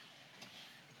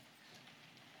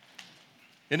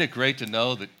Isn't it great to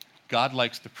know that God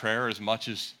likes the prayer as much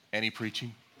as any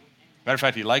preaching? Matter of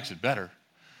fact, he likes it better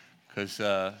because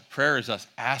prayer is us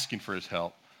asking for his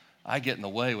help. I get in the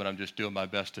way when I'm just doing my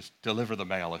best to deliver the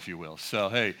mail, if you will. So,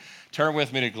 hey, turn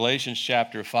with me to Galatians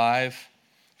chapter 5.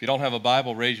 If you don't have a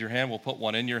Bible, raise your hand. We'll put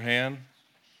one in your hand.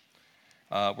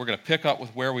 We're going to pick up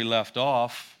with where we left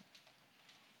off.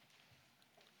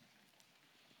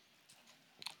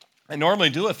 I normally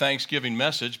do a Thanksgiving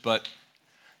message, but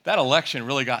that election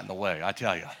really got in the way, I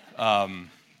tell you. I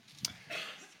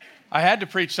had to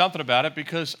preach something about it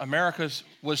because America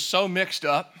was so mixed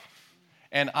up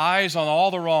and eyes on all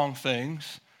the wrong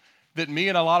things that me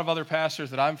and a lot of other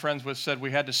pastors that I'm friends with said we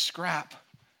had to scrap.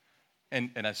 And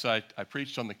so I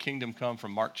preached on the kingdom come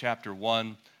from Mark chapter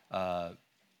 1 a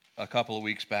couple of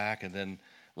weeks back. And then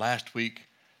last week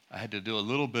I had to do a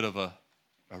little bit of a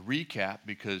recap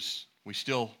because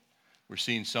we're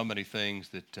seeing so many things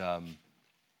that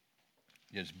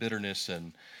there's bitterness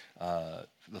and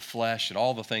the flesh and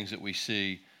all the things that we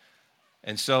see.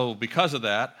 And so because of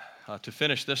that, to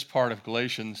finish this part of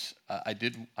Galatians,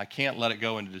 I can't let it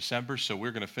go into December, so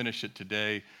we're going to finish it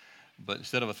today. But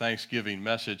instead of a Thanksgiving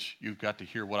message, you've got to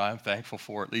hear what I'm thankful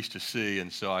for, at least to see.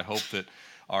 And so I hope that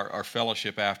our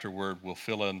fellowship afterward will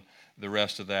fill in the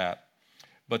rest of that.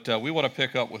 But we want to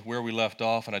pick up with where we left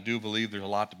off, and I do believe there's a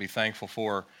lot to be thankful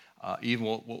for,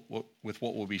 even with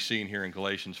what we'll be seeing here in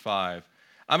Galatians 5.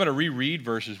 I'm going to reread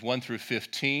verses 1 through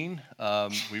 15.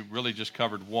 We really just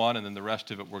covered 1, and then the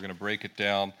rest of it we're going to break it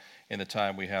down in the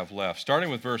time we have left. Starting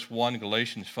with verse 1,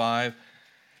 Galatians 5.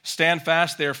 Stand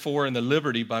fast, therefore, in the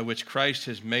liberty by which Christ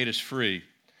has made us free.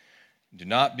 Do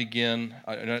not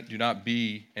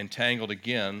be entangled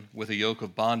again with a yoke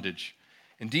of bondage.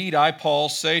 Indeed, I, Paul,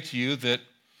 say to you that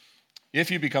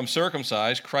if you become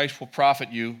circumcised, Christ will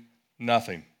profit you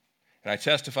nothing. And I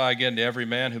testify again to every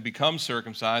man who becomes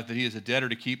circumcised that he is a debtor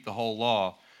to keep the whole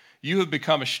law. You have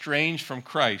become estranged from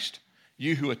Christ.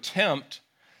 You who attempt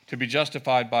to be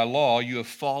justified by law, you have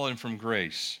fallen from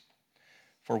grace.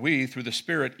 For we, through the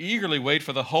Spirit, eagerly wait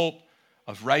for the hope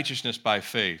of righteousness by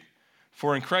faith.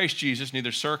 For in Christ Jesus,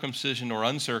 neither circumcision nor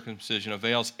uncircumcision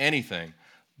avails anything,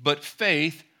 but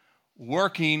faith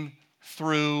working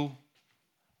through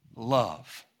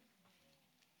love.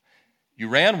 You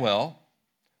ran well.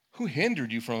 Who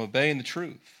hindered you from obeying the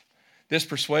truth? This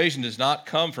persuasion does not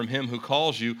come from him who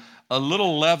calls you. A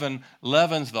little leaven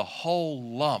leavens the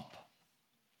whole lump.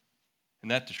 Isn't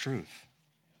that the truth?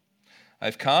 I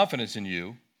have confidence in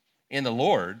you, in the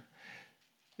Lord,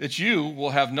 that you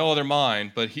will have no other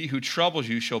mind, but he who troubles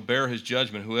you shall bear his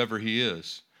judgment, whoever he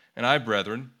is. And I,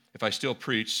 brethren, if I still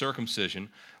preach circumcision,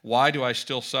 why do I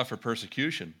still suffer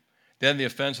persecution? Then the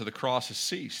offense of the cross has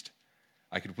ceased.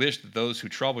 I could wish that those who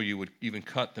trouble you would even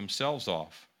cut themselves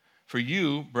off. For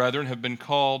you, brethren, have been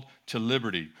called to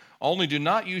liberty. Only do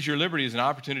not use your liberty as an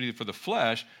opportunity for the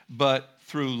flesh, but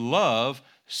through love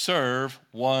serve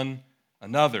one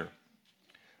another.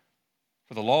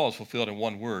 For the law is fulfilled in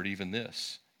one word, even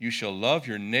this: you shall love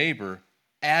your neighbor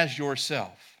as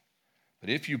yourself. But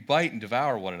if you bite and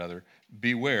devour one another,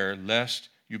 beware lest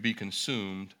you be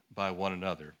consumed by one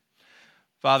another.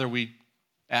 Father, we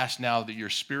ask now that your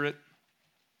Spirit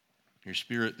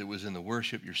that was in the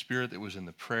worship, your Spirit that was in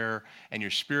the prayer, and your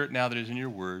Spirit now that is in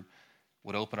your word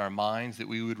would open our minds, that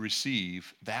we would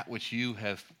receive that which you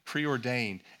have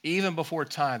preordained, even before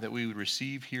time, that we would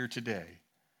receive here today.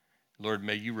 Lord,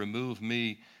 may you remove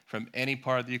me from any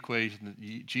part of the equation,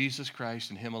 that Jesus Christ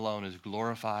and him alone is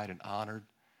glorified and honored,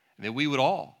 and that we would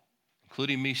all,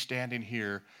 including me standing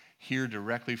here, hear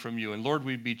directly from you. And Lord,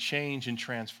 we'd be changed and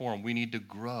transformed. We need to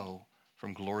grow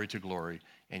from glory to glory.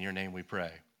 In your name we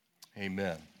pray.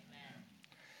 Amen.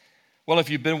 Well, if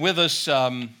you've been with us,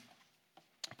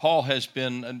 Paul has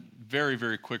been, a very,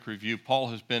 very quick review, Paul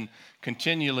has been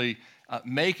continually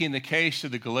making the case to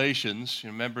the Galatians.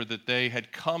 You remember that they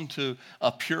had come to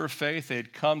a pure faith, they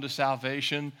had come to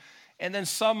salvation, and then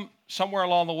somewhere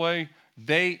along the way,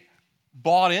 they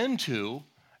bought into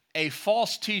a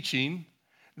false teaching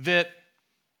that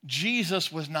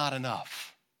Jesus was not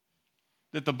enough,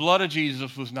 that the blood of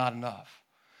Jesus was not enough,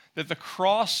 that the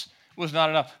cross was not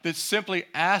enough, that simply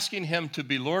asking him to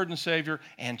be Lord and Savior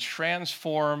and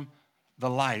transform the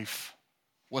life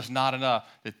was not enough,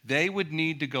 that they would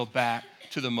need to go back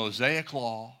to the Mosaic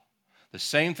law, the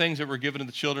same things that were given to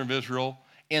the children of Israel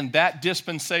in that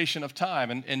dispensation of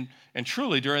time. And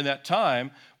truly during that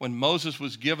time when Moses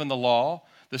was given the law,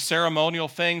 the ceremonial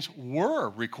things were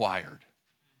required.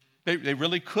 They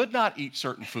really could not eat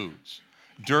certain foods.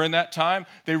 During that time,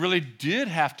 they really did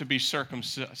have to be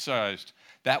circumcised.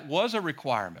 That was a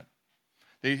requirement.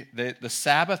 The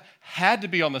Sabbath had to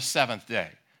be on the seventh day.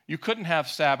 You couldn't have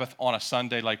Sabbath on a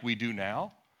Sunday like we do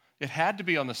now. It had to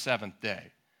be on the seventh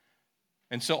day.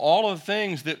 And so all of the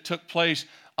things that took place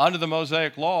under the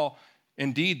Mosaic law,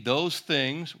 indeed, those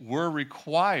things were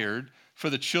required for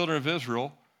the children of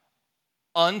Israel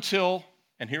until,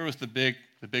 and here was the big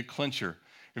clincher.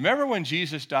 Remember when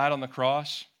Jesus died on the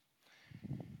cross?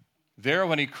 There,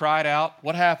 when he cried out,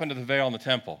 what happened to the veil in the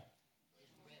temple?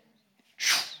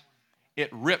 It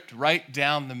ripped right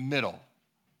down the middle.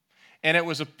 And it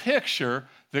was a picture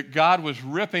that God was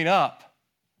ripping up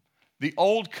the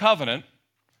old covenant,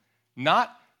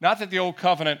 not that the old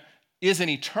covenant isn't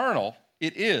eternal,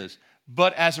 it is,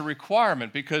 but as a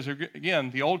requirement, because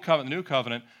again, the old covenant and the new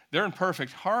covenant, they're in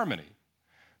perfect harmony.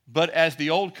 But as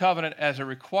the old covenant as a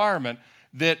requirement,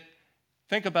 that,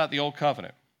 think about the old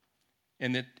covenant.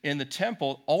 In the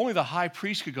temple, only the high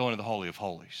priest could go into the Holy of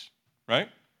Holies, right?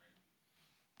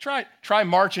 Try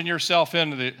marching yourself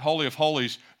into the Holy of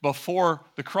Holies before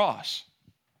the cross.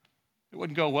 It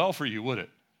wouldn't go well for you, would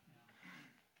it?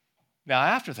 Now,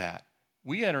 after that,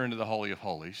 we enter into the Holy of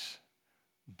Holies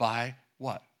by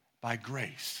what? By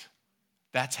grace.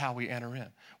 That's how we enter in.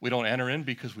 We don't enter in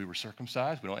because we were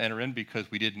circumcised. We don't enter in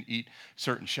because we didn't eat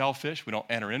certain shellfish. We don't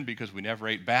enter in because we never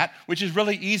ate bat, which is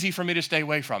really easy for me to stay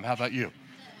away from. How about you?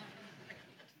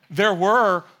 There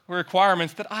were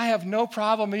requirements that I have no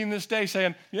problem even this day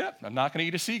saying, yep, I'm not going to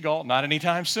eat a seagull, not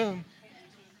anytime soon.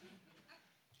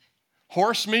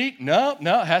 Horse meat, no,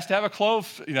 it has to have a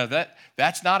clove.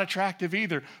 That's not attractive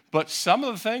either. But some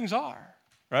of the things are,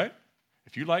 right?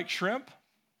 If you like shrimp,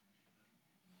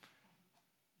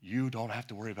 you don't have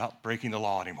to worry about breaking the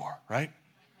law anymore, right?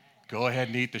 Go ahead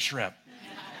and eat the shrimp.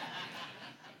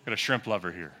 Got a shrimp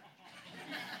lover here.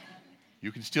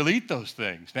 You can still eat those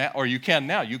things now, or you can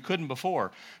now. You couldn't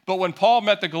before. But when Paul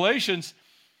met the Galatians,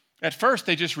 at first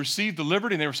they just received the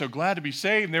liberty and they were so glad to be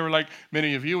saved. And they were like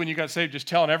many of you when you got saved, just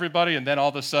telling everybody. And then all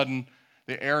of a sudden,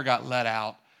 the air got let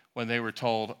out when they were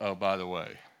told, oh, by the way,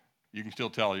 you can still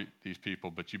tell these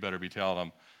people, but you better be telling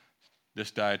them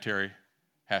this dietary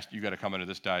you got to come into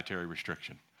this dietary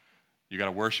restriction. You got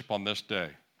to worship on this day.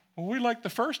 Well, we like the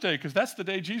first day because that's the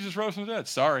day Jesus rose from the dead.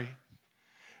 Sorry.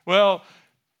 Well,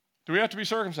 do we have to be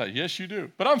circumcised? Yes, you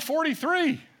do. But I'm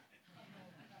 43.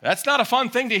 That's not a fun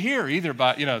thing to hear either.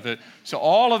 So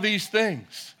all of these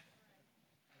things.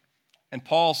 And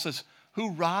Paul says,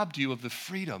 who robbed you of the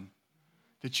freedom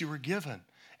that you were given?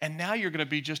 And now you're going to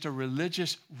be just a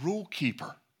religious rule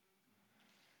keeper.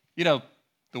 The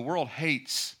world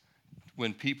hates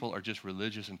when people are just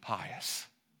religious and pious,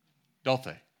 don't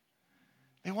they?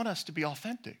 They want us to be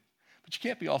authentic. But you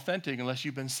can't be authentic unless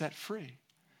you've been set free.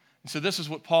 And so this is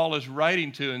what Paul is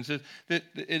writing to, and says that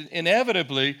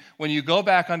inevitably, when you go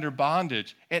back under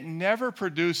bondage, it never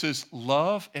produces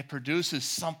love, it produces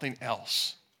something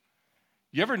else.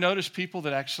 You ever notice people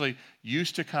that actually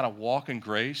used to kind of walk in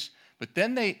grace, but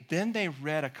then they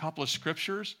read a couple of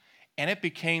scriptures, and it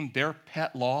became their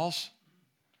pet laws?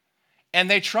 And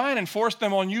they try and enforce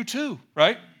them on you too,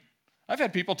 right? I've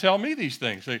had people tell me these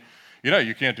things.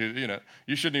 You can't do,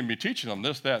 you shouldn't even be teaching them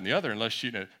this, that, and the other unless,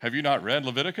 have you not read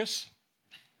Leviticus?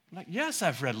 I'm like, yes,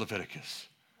 I've read Leviticus.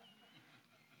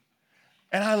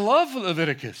 And I love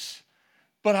Leviticus,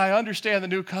 but I understand the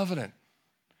new covenant.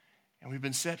 And we've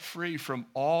been set free from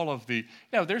all of the,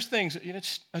 there's things,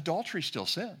 adultery still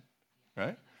sin,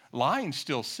 right? Lying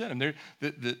still sin. And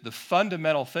the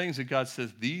fundamental things that God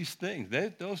says, these things,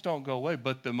 those don't go away.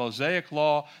 But the Mosaic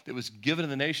law that was given to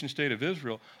the nation state of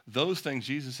Israel, those things,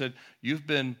 Jesus said, you've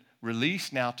been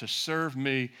released now to serve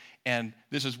me. And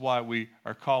this is why we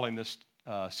are calling this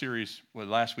series,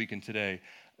 last week and today,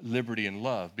 Liberty and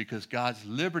Love. Because God's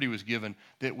liberty was given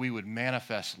that we would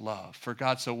manifest love. For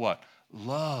God so what?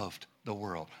 Loved the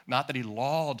world. Not that he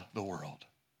lawed the world.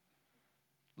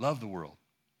 Loved the world.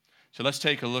 So let's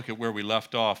take a look at where we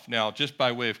left off. Now, just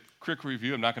by way of quick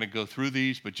review, I'm not going to go through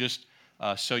these, but just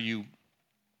so you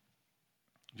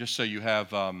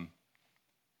have an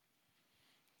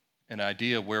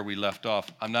idea of where we left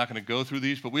off. I'm not going to go through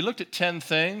these, but we looked at 10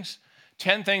 things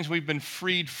we've been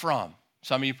freed from.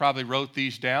 Some of you probably wrote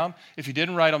these down. If you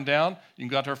didn't write them down, you can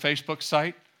go out to our Facebook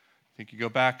site. I think you go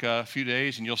back a few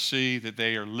days and you'll see that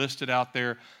they are listed out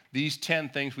there. These 10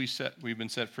 things we've been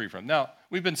set free from. Now,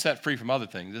 we've been set free from other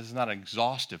things. This is not an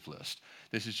exhaustive list.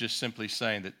 This is just simply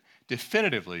saying that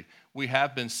definitively we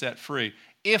have been set free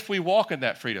if we walk in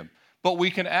that freedom. But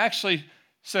we can actually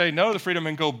say no to the freedom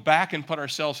and go back and put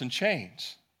ourselves in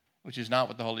chains, which is not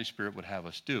what the Holy Spirit would have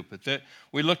us do. But that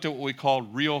we looked at what we call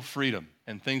real freedom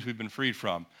and things we've been freed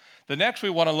from. The next we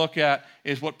want to look at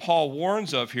is what Paul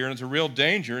warns of here, and it's a real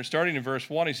danger. And starting in verse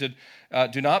 1, he said,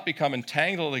 do not become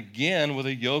entangled again with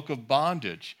a yoke of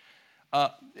bondage.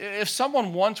 If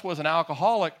someone once was an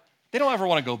alcoholic, they don't ever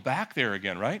want to go back there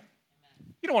again, right?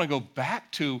 You don't want to go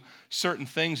back to certain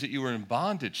things that you were in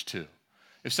bondage to.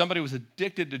 If somebody was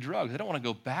addicted to drugs, they don't want to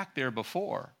go back there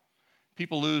before.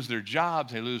 People lose their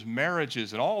jobs, they lose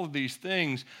marriages, and all of these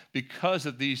things because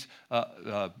of these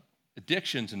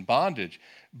addictions and bondage.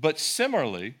 But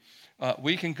similarly,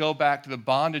 we can go back to the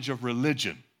bondage of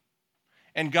religion.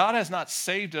 And God has not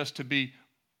saved us to be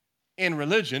in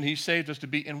religion. He saved us to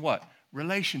be in what?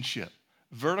 Relationship.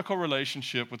 Vertical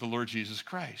relationship with the Lord Jesus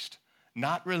Christ.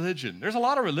 Not religion. There's a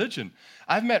lot of religion.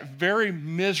 I've met very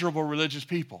miserable religious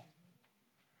people.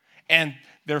 And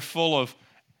they're full of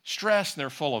stress, and they're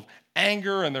full of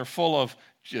anger, and they're full of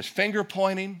just finger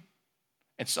pointing.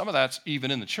 And some of that's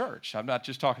even in the church. I'm not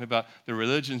just talking about the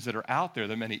religions that are out there,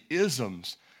 the many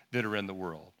isms that are in the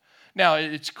world. Now,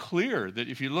 it's clear that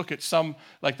if you look at some,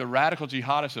 like the radical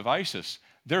jihadists of ISIS,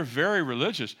 they're very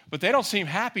religious, but they don't seem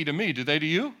happy to me. Do they to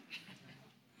you?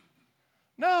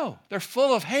 No, they're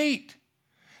full of hate.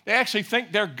 They actually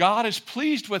think their God is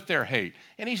pleased with their hate,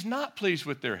 and he's not pleased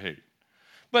with their hate.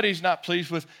 But he's not pleased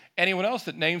with anyone else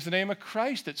that names the name of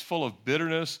Christ that's full of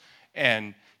bitterness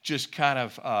and just kind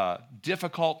of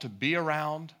difficult to be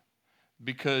around,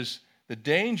 because the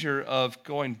danger of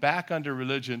going back under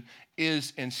religion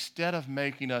is instead of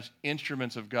making us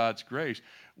instruments of God's grace,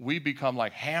 we become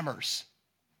like hammers,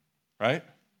 right?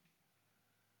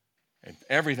 And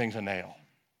everything's a nail.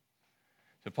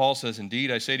 So Paul says, indeed,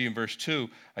 I say to you in verse 2,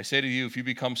 I say to you, if you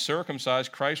become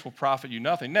circumcised, Christ will profit you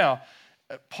nothing. Now,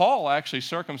 Paul actually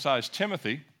circumcised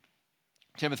Timothy.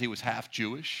 Timothy was half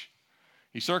Jewish.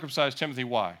 He circumcised Timothy,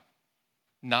 why?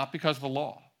 Not because of the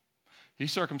law. He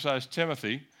circumcised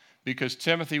Timothy because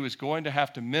Timothy was going to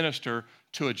have to minister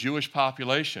to a Jewish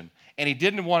population, and he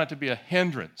didn't want it to be a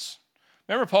hindrance.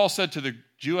 Remember Paul said, to the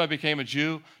Jew I became a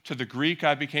Jew, to the Greek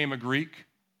I became a Greek,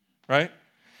 right?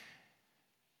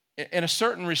 In a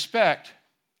certain respect,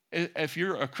 if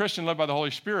you're a Christian led by the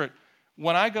Holy Spirit,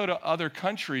 when I go to other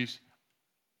countries,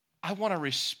 I want to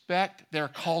respect their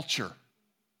culture,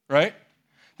 right?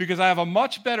 Because I have a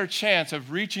much better chance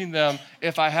of reaching them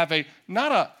if I have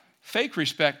not a fake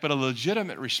respect, but a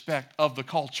legitimate respect of the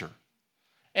culture.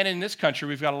 And in this country,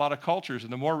 we've got a lot of cultures,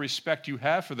 and the more respect you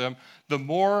have for them, the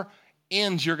more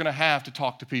ends you're going to have to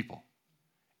talk to people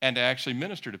and to actually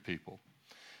minister to people.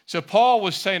 So Paul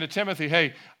was saying to Timothy,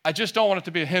 hey, I just don't want it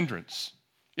to be a hindrance.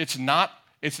 It's not,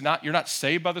 you're not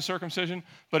saved by the circumcision,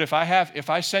 but if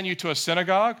I send you to a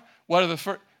synagogue,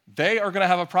 they are going to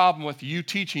have a problem with you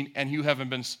teaching and you haven't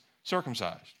been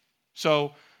circumcised.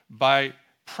 So by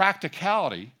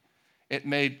practicality, it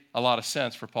made a lot of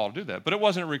sense for Paul to do that. But it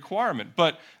wasn't a requirement.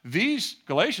 But these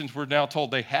Galatians were now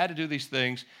told they had to do these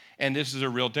things, and this is a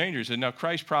real danger. He said, now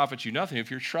Christ profits you nothing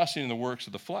if you're trusting in the works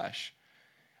of the flesh.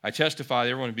 I testify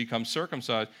that everyone who becomes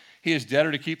circumcised, he is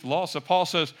debtor to keep the law. So Paul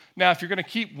says, now if you're going to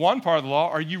keep one part of the law,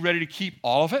 are you ready to keep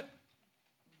all of it?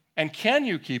 And can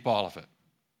you keep all of it?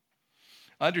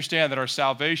 Understand that our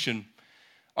salvation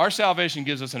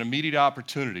gives us an immediate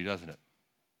opportunity, doesn't it?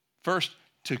 First,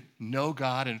 to know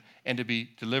God and to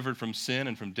be delivered from sin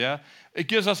and from death. It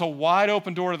gives us a wide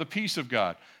open door to the peace of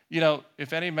God. You know,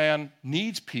 if any man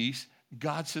needs peace,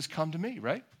 God says, come to me,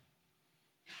 right?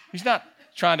 He's not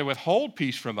trying to withhold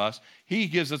peace from us. He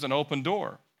gives us an open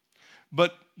door.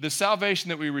 But the salvation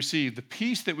that we receive, the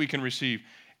peace that we can receive,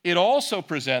 it also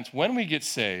presents, when we get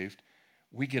saved,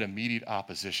 we get immediate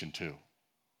opposition too.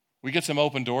 We get some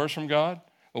open doors from God,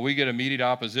 but we get immediate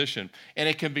opposition. And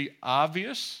it can be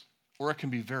obvious or it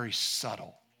can be very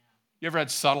subtle. You ever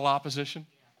had subtle opposition?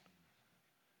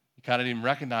 You kind of didn't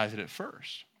recognize it at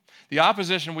first. The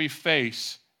opposition we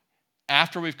face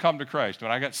after we've come to Christ,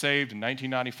 when I got saved in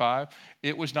 1995,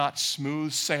 it was not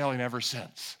smooth sailing ever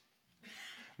since.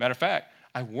 Matter of fact,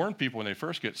 I warned people when they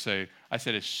first get saved, I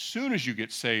said, as soon as you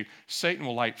get saved, Satan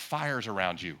will light fires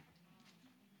around you.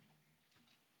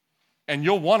 And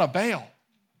you'll want to bail.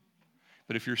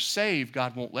 But if you're saved,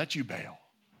 God won't let you bail.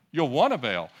 You'll want to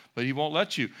bail, but he won't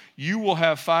let you. You will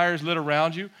have fires lit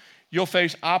around you. You'll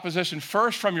face opposition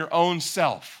first from your own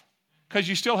self, because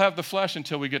you still have the flesh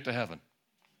until we get to heaven.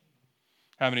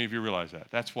 How many of you realize that?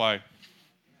 That's why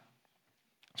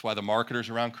the marketers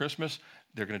around Christmas,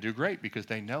 they're going to do great, because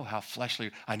they know how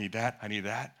fleshly, I need that, I need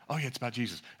that. Oh yeah, it's about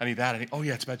Jesus. I need that, oh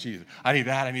yeah, it's about Jesus. I need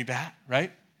that,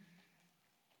 right?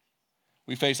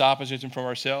 We face opposition from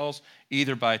ourselves,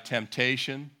 either by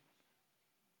temptation.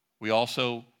 We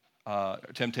also,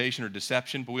 temptation or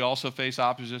deception, but we also face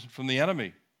opposition from the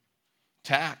enemy.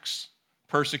 Attacks,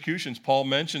 persecutions. Paul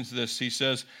mentions this. He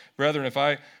says, brethren, if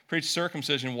I preach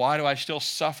circumcision, why do I still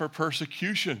suffer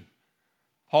persecution?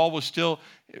 Paul was still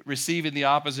receiving the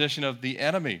opposition of the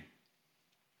enemy.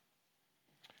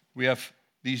 We have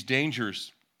these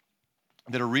dangers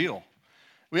that are real.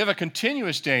 We have a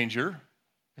continuous danger.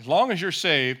 As long as you're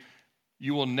saved,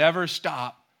 you will never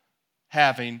stop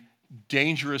having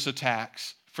dangerous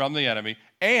attacks from the enemy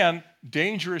and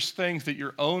dangerous things that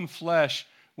your own flesh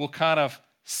will kind of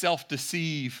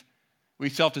self-deceive. We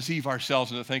self-deceive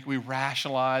ourselves into think we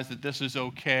rationalize that this is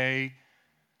okay.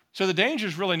 So the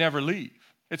dangers really never leave.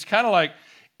 It's kind of like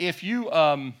if you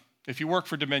work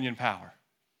for Dominion Power,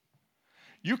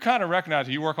 you kind of recognize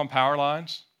that you work on power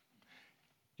lines,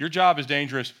 your job is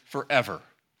dangerous forever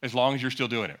as long as you're still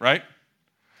doing it, right?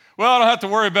 Well, I don't have to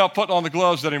worry about putting on the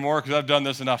gloves anymore because I've done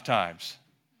this enough times.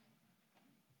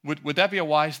 Would that be a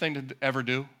wise thing to ever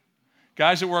do?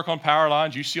 Guys that work on power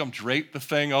lines, you see them drape the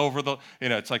thing over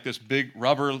it's like this big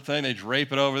rubber thing. They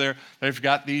drape it over there. They've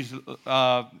got these,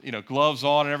 gloves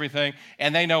on and everything,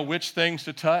 and they know which things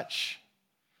to touch.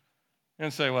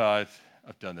 And say, well,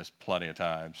 I've done this plenty of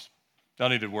times.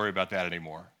 Don't need to worry about that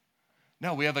anymore.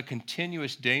 No, we have a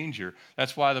continuous danger.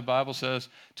 That's why the Bible says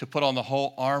to put on the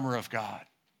whole armor of God,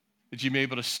 that you may be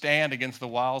able to stand against the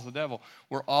wiles of the devil.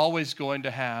 We're always going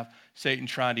to have Satan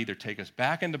trying to either take us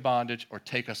back into bondage or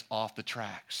take us off the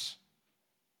tracks.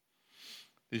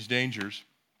 These dangers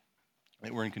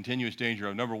that we're in continuous danger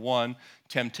of. Number one,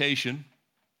 temptation.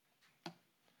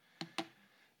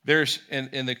 There's,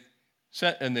 in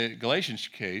the Galatians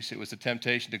case, it was the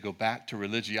temptation to go back to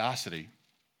religiosity.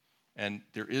 And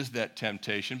there is that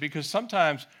temptation because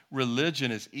sometimes religion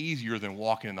is easier than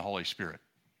walking in the Holy Spirit.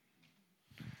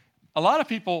 A lot of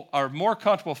people are more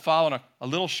comfortable following a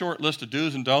little short list of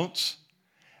do's and don'ts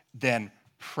than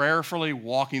prayerfully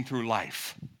walking through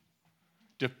life,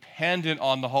 dependent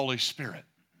on the Holy Spirit.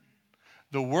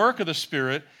 The work of the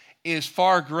Spirit is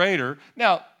far greater.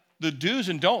 Now, the do's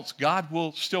and don'ts, God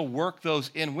will still work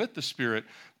those in with the Spirit,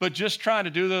 but just trying to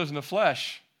do those in the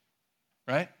flesh,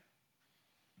 right?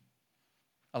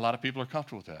 A lot of people are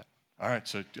comfortable with that. All right,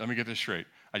 so let me get this straight.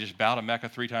 I just bow to Mecca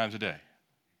 3 times a day.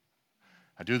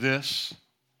 I do this,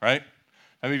 right?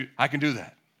 I can do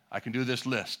that. I can do this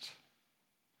list.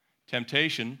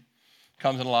 Temptation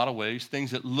comes in a lot of ways.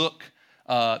 Things that look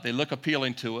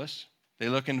appealing to us. They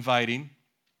look inviting.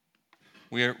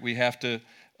 We have to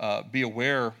be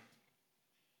aware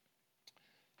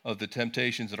of the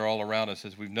temptations that are all around us.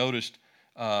 As we've noted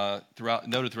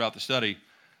throughout the study,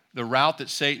 the route that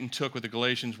Satan took with the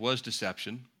Galatians was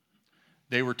deception.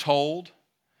 They were told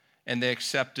and they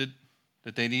accepted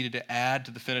that they needed to add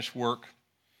to the finished work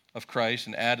of Christ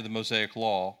and add to the Mosaic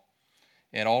law.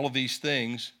 And all of these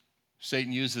things,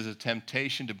 Satan uses as a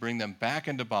temptation to bring them back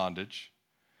into bondage.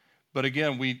 But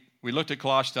again, we looked at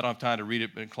Colossians. I don't have time to read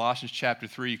it, but in Colossians chapter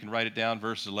 3, you can write it down,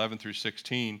 verses 11 through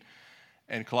 16.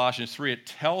 And Colossians 3, it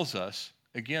tells us,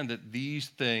 again, that these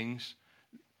things,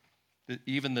 that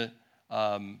even the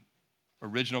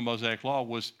original Mosaic law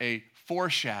was a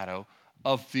foreshadow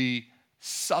of the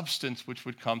substance which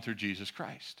would come through Jesus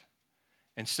Christ.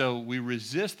 And so we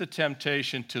resist the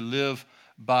temptation to live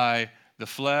by the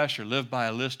flesh or live by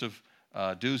a list of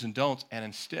do's and don'ts, and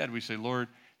instead we say, Lord,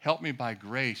 help me by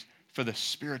grace for the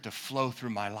Spirit to flow through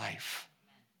my life,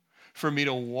 for me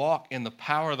to walk in the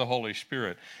power of the Holy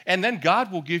Spirit. And then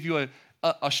God will give you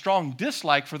a strong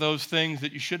dislike for those things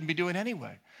that you shouldn't be doing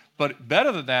anyway. But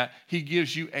better than that, He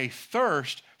gives you a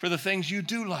thirst for the things you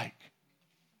do like,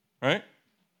 right?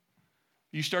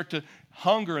 You start to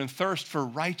hunger and thirst for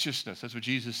righteousness. That's what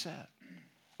Jesus said.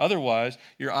 Otherwise,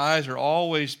 your eyes are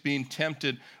always being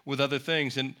tempted with other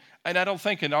things. And I don't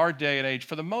think in our day and age,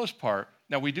 for the most part,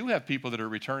 now we do have people that are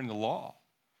returning the law.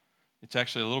 It's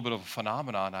actually a little bit of a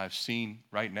phenomenon I've seen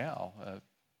right now,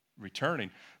 returning.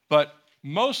 But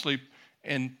mostly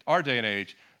in our day and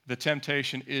age, the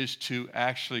temptation is to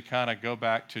actually kind of go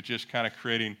back to just kind of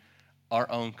creating our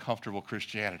own comfortable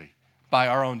Christianity by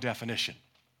our own definition.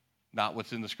 Not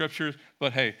what's in the scriptures,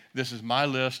 but hey, this is my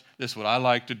list. This is what I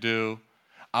like to do.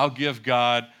 I'll give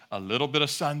God a little bit of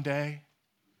Sunday,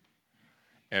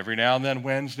 every now and then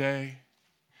Wednesday,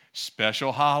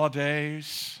 special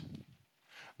holidays.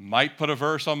 Might put a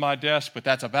verse on my desk, but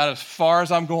that's about as far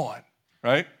as I'm going,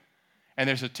 right? And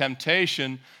there's a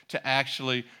temptation to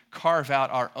actually carve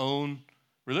out our own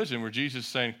religion where Jesus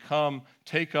is saying, come,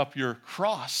 take up your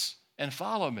cross and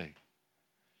follow me.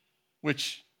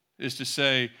 Which is to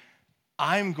say,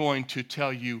 I'm going to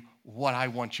tell you what I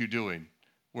want you doing.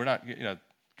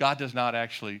 God does not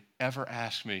actually ever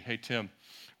ask me, hey, Tim,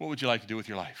 what would you like to do with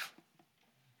your life?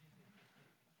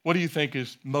 What do you think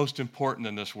is most important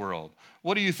in this world?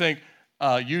 What do you think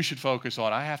you should focus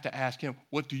on? I have to ask Him,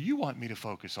 what do you want me to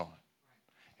focus on?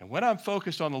 And when I'm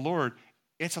focused on the Lord,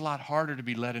 it's a lot harder to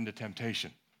be led into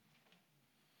temptation.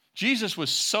 Jesus was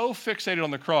so fixated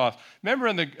on the cross. Remember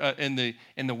in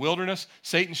the wilderness,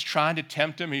 Satan's trying to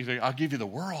tempt him. He's like, I'll give you the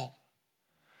world.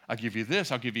 I'll give you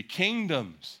this. I'll give you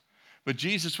kingdoms. But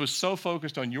Jesus was so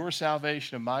focused on your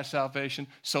salvation and my salvation,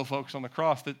 so focused on the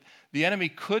cross, that the enemy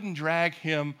couldn't drag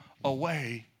him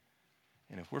away.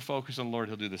 And if we're focused on the Lord,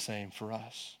 he'll do the same for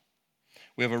us.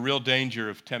 We have a real danger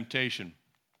of temptation.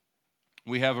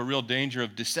 We have a real danger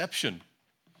of deception.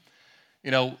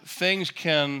 Things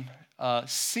can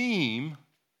seem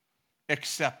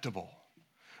acceptable.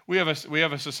 We have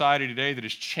a society today that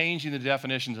is changing the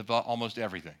definitions of almost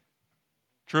everything.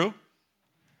 True?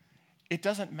 It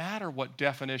doesn't matter what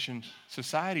definition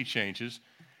society changes.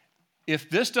 If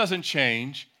this doesn't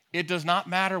change, it does not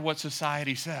matter what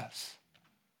society says.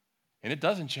 And it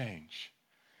doesn't change.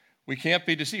 We can't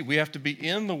be deceived. We have to be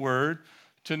in the Word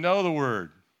to know the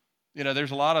Word.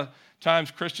 There's a lot of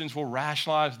times Christians will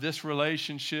rationalize this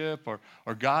relationship or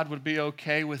God would be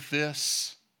okay with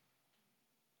this.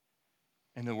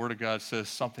 And the Word of God says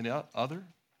something other.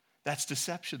 That's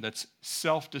deception. That's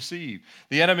self-deceived.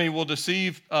 The enemy will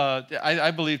deceive.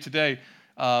 I believe today,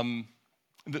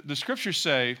 the Scriptures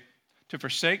say to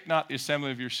forsake not the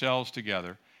assembly of yourselves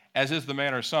together, as is the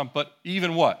manner of some, but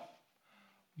even what?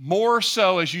 More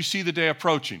so as you see the day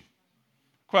approaching.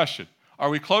 Question. Are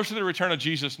we closer to the return of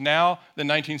Jesus now than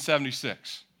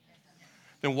 1976?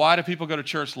 Then why do people go to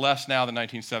church less now than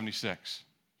 1976?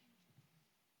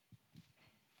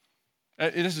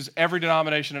 This is every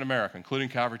denomination in America, including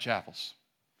Calvary Chapels.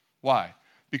 Why?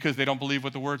 Because they don't believe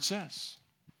what the Word says.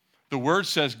 The Word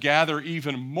says gather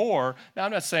even more. Now,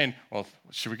 I'm not saying, well,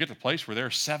 should we get to the place where there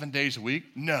are 7 days a week?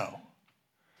 No.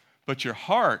 But your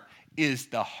heart is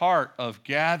the heart of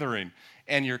gathering.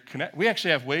 And we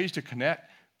actually have ways to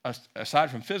connect, aside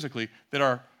from physically, that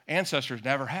our ancestors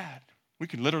never had. We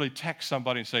can literally text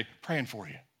somebody and say, praying for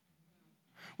you.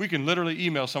 We can literally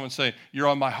email someone and say, you're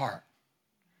on my heart.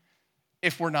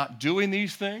 If we're not doing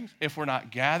these things, if we're not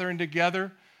gathering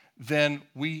together, then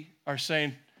we are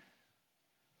saying,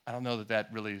 I don't know that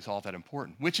really is all that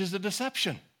important, which is a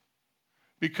deception.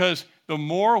 Because the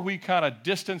more we kind of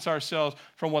distance ourselves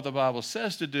from what the Bible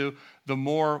says to do, the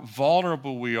more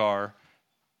vulnerable we are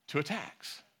to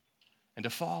attacks and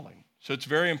to falling. So it's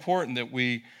very important that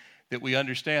we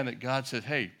understand that God says,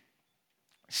 hey,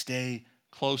 stay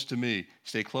close to me.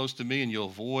 Stay close to me and you'll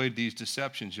avoid these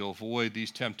deceptions. You'll avoid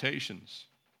these temptations.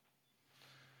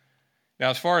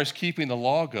 Now, as far as keeping the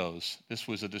law goes, this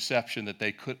was a deception that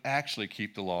they could actually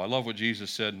keep the law. I love what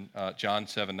Jesus said in John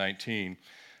 7:19.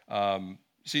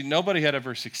 See, nobody had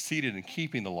ever succeeded in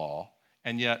keeping the law,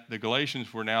 and yet the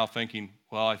Galatians were now thinking,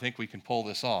 well, I think we can pull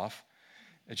this off.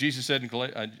 Jesus said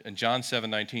in John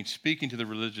 7:19, speaking to the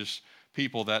religious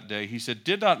people that day, he said,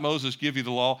 did not Moses give you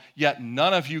the law, yet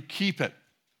none of you keep it?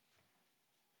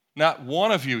 Not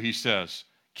one of you, he says,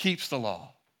 keeps the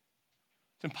law.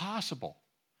 It's impossible.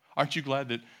 Aren't you glad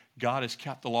that God has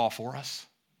kept the law for us?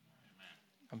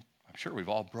 I'm sure we've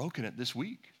all broken it this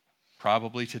week,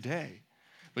 probably today.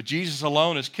 But Jesus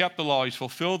alone has kept the law. He's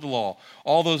fulfilled the law.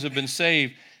 All those have been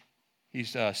saved.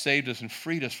 He's saved us and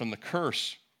freed us from the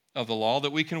curse of the law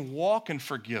that we can walk in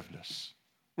forgiveness.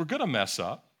 We're going to mess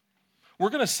up. We're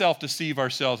going to self-deceive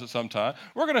ourselves at some time.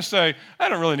 We're going to say, I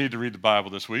don't really need to read the Bible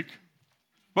this week.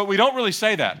 But we don't really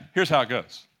say that. Here's how it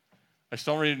goes.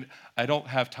 I don't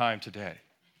have time today.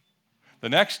 The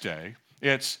next day,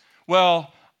 it's,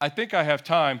 well, I think I have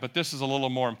time, but this is a little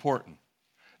more important.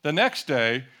 The next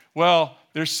day, well,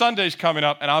 there's Sundays coming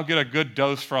up, and I'll get a good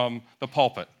dose from the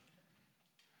pulpit.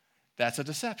 That's a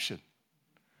deception.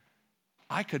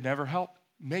 I could never help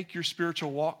make your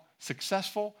spiritual walk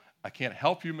successful. I can't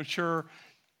help you mature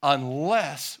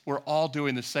unless we're all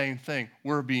doing the same thing.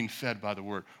 We're being fed by the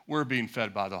Word. We're being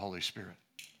fed by the Holy Spirit.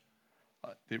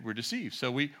 We're deceived.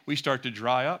 So we start to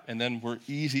dry up, and then we're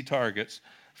easy targets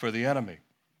for the enemy.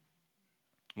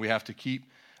 We have to keep,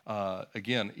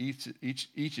 again,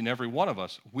 each and every one of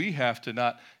us, we have to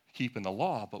not keep in the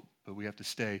law, but we have to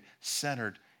stay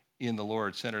centered in the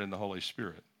Lord, centered in the Holy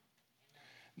Spirit.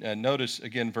 And notice,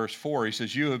 again, verse 4, he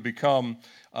says, you have become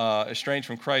estranged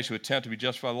from Christ who attempt to be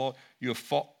justified by the law. You've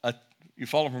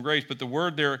fallen from grace. But the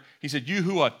word there, he said, you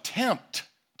who attempt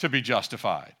to be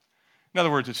justified. In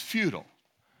other words, it's futile.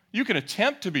 You can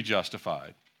attempt to be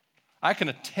justified. I can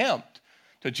attempt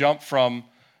to jump from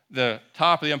the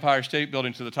top of the Empire State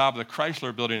Building to the top of the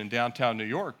Chrysler Building in downtown New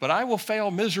York, but I will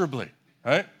fail miserably,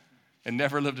 right? And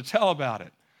never live to tell about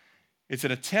it. It's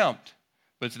an attempt,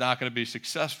 but it's not going to be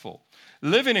successful.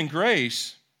 Living in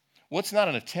grace, what's not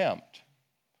an attempt?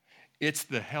 It's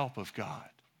the help of God,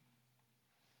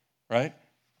 right?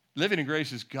 Living in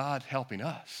grace is God helping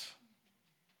us.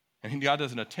 And God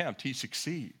doesn't attempt, he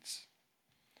succeeds.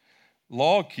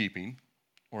 Law keeping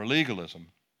or legalism.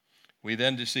 We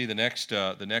then to see the next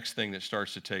thing that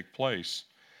starts to take place.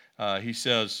 He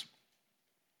says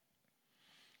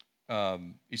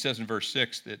in verse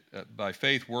 6 that by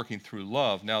faith working through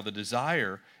love. Now the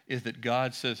desire is that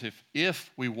God says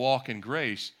if we walk in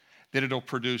grace, that it'll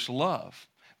produce love.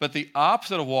 But the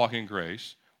opposite of walking in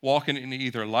grace, walking in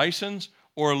either license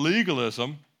or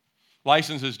legalism.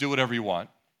 License is do whatever you want.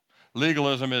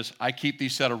 Legalism is I keep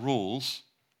these set of rules,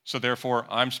 so therefore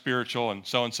I'm spiritual and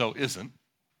so isn't.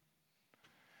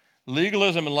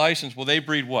 Legalism and license, well, they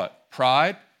breed what?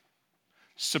 Pride,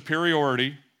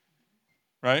 superiority,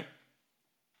 right?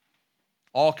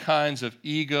 All kinds of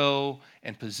ego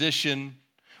and position.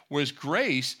 Whereas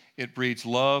grace, it breeds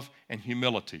love and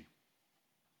humility.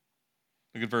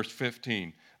 Look at verse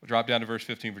 15. We'll drop down to verse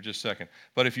 15 for just a second.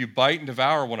 But if you bite and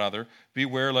devour one another,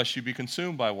 beware lest you be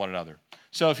consumed by one another.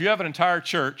 So if you have an entire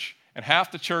church, and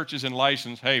half the church is in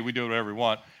license, hey, we do whatever we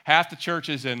want. Half the church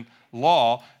is in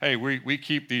law, hey, we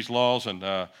keep these laws, and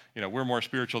we're more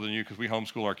spiritual than you because we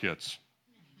homeschool our kids.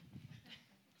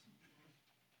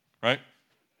 Right?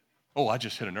 Oh, I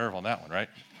just hit a nerve on that one, right?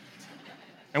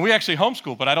 And we actually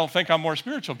homeschool, but I don't think I'm more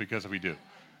spiritual because we do.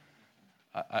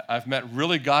 I've met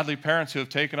really godly parents who have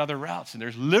taken other routes, and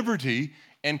there's liberty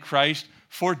in Christ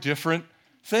for different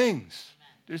things.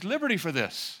 There's liberty for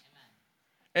this.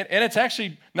 And it's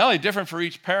actually not only different for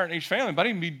each parent and each family, but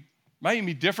it might even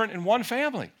be different in one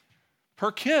family per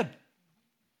kid.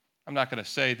 I'm not going to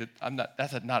say that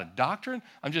that's not a doctrine.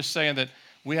 I'm just saying that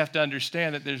we have to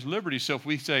understand that there's liberty. So if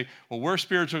we say, well, we're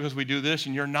spiritual because we do this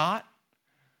and you're not,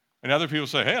 and other people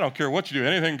say, hey, I don't care what you do.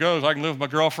 Anything goes. I can live with my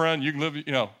girlfriend. You can live,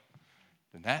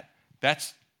 then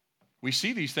that's, we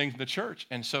see these things in the church.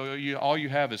 And so all you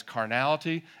have is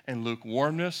carnality and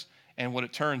lukewarmness. And what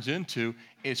it turns into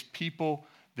is people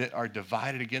that are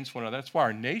divided against one another. That's why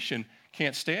our nation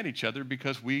can't stand each other,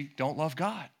 because we don't love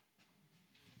God.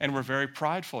 And we're very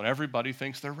prideful, and everybody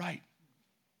thinks they're right.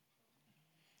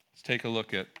 Let's take a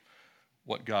look at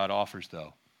what God offers,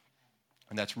 though.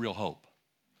 And that's real hope.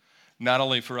 Not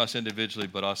only for us individually,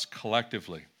 but us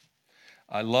collectively.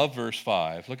 I love verse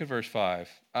 5. Look at verse 5.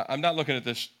 I'm not looking at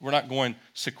this, we're not going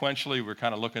sequentially. We're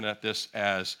kind of looking at this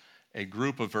as a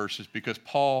group of verses because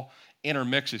Paul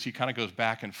intermixes. He kind of goes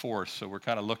back and forth. So we're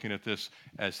kind of looking at this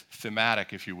as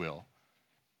thematic, if you will.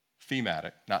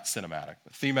 Thematic, not cinematic,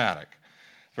 but thematic.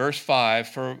 Verse 5,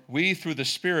 for we through the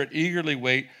Spirit eagerly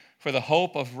wait for the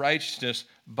hope of righteousness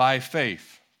by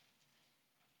faith.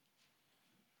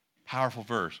 Powerful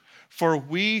verse. For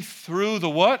we through the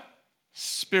what?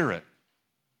 Spirit.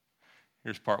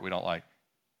 Here's the part we don't like.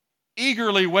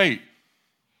 Eagerly wait.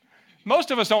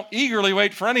 Most of us don't eagerly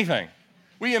wait for anything.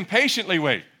 We impatiently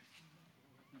wait.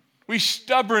 We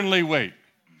stubbornly wait.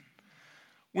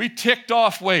 We ticked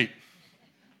off wait.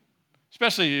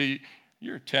 Especially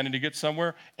you're tending to get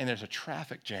somewhere and there's a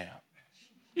traffic jam.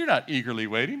 You're not eagerly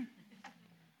waiting.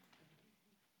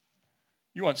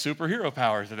 You want superhero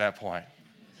powers at that point.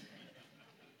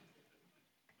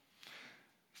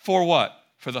 For what?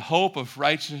 For the hope of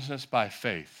righteousness by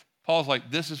faith. Paul's like,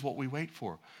 this is what we wait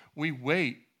for. We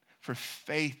wait for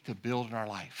faith to build in our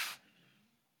life.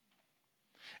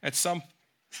 At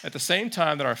the same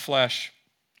time that our flesh,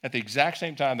 at the exact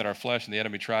same time that our flesh and the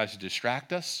enemy tries to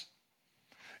distract us,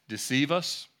 deceive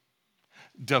us,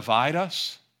 divide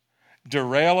us,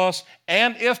 derail us,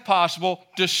 and if possible,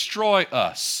 destroy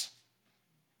us.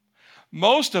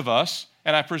 Most of us,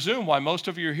 and I presume why most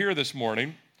of you are here this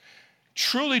morning,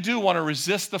 truly do want to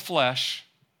resist the flesh.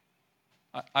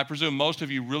 I presume most of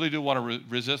you really do want to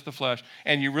resist the flesh,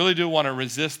 and you really do want to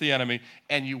resist the enemy,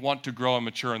 and you want to grow and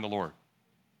mature in the Lord.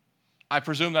 I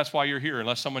presume that's why you're here,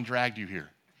 unless someone dragged you here.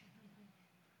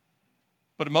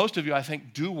 But most of you, I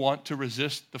think, do want to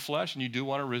resist the flesh, and you do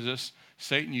want to resist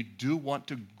Satan. You do want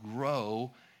to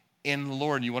grow in the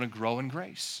Lord, and you want to grow in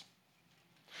grace.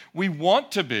 We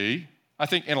want to be, I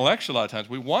think intellectually a lot of times,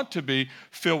 we want to be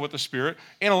filled with the Spirit.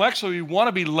 Intellectually, we want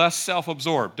to be less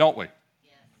self-absorbed, don't we?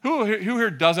 Who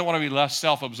here doesn't want to be less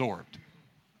self-absorbed?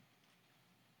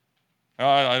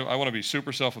 I want to be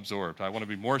super self-absorbed. I want to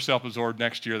be more self-absorbed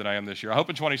next year than I am this year. I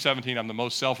hope in 2017 I'm the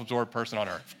most self-absorbed person on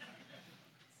earth.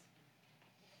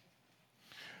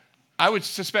 I would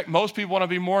suspect most people want to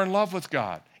be more in love with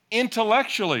God,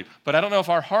 intellectually, but I don't know if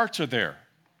our hearts are there.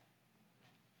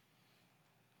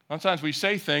 Sometimes we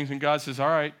say things and God says, all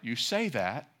right, you say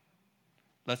that.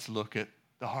 Let's look at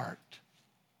the heart.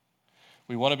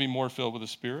 We want to be more filled with the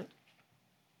Spirit.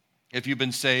 If you've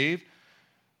been saved,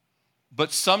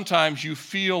 but sometimes you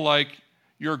feel like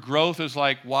your growth is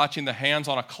like watching the hands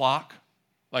on a clock.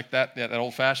 like that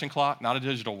old-fashioned clock, not a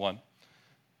digital one,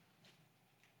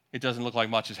 it doesn't look like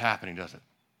much is happening, does it?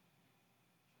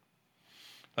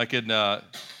 Like remember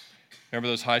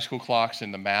those high school clocks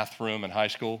in the math room in high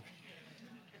school?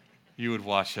 You would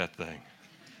watch that thing.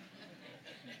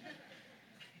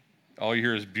 All you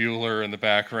hear is Bueller in the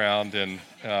background and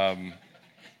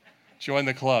join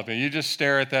the club. And you just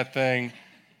stare at that thing.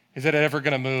 Is it ever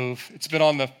going to move? It's been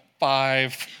on the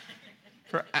 5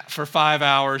 for 5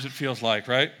 hours, it feels like,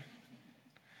 right?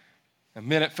 A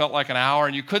minute felt like an hour,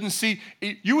 and you couldn't see.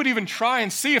 You would even try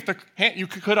and see if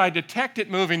could I detect it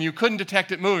moving. You couldn't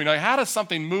detect it moving. Like, how does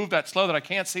something move that slow that I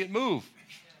can't see it move?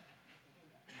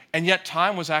 And yet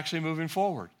time was actually moving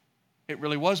forward. It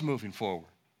really was moving forward.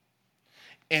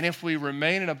 And if we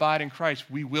remain and abide in Christ,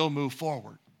 we will move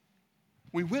forward.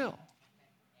 We will.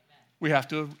 We have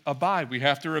to abide. We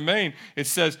have to remain. It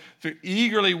says, they're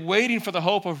eagerly waiting for the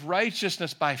hope of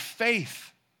righteousness by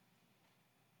faith.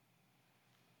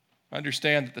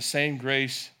 Understand that the same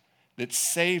grace that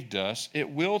saved us, it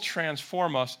will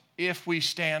transform us if we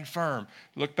stand firm.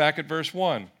 Look back at verse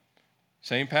 1.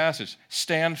 Same passage.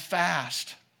 Stand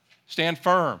fast. Stand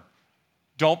firm.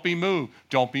 Don't be moved.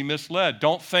 Don't be misled.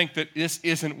 Don't think that this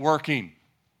isn't working.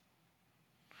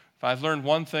 If I've learned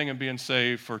one thing in being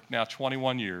saved for now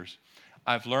 21 years,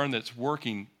 I've learned that it's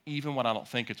working even when I don't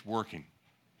think it's working.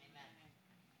 Amen.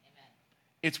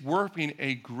 It's working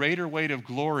a greater weight of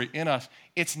glory in us.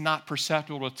 It's not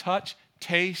perceptible to touch,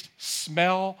 taste,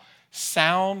 smell,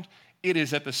 sound. It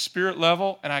is at the spirit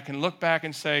level, and I can look back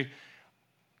and say,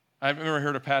 I've never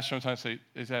heard a pastor sometimes say,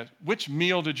 which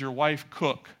meal did your wife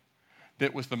cook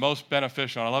that was the most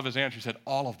beneficial? And I love his answer. He said,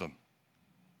 all of them.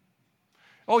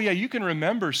 Oh, yeah, you can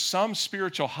remember some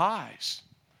spiritual highs,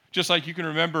 just like you can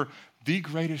remember the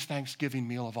greatest Thanksgiving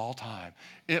meal of all time.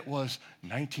 It was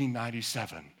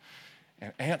 1997,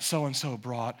 and Aunt so-and-so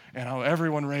brought, and how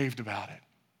everyone raved about it.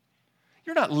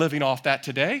 You're not living off that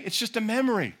today. It's just a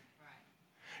memory.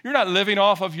 You're not living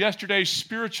off of yesterday's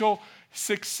spiritual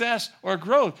success or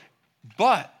growth.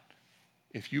 But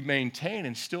if you maintain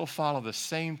and still follow the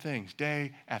same things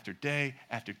day after day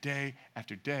after day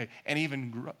after day, and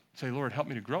even say, Lord, help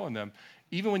me to grow in them,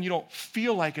 even when you don't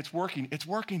feel like it's working, it's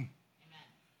working. Amen.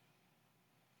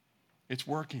 It's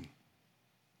working.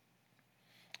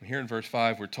 And here in verse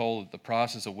 5, we're told that the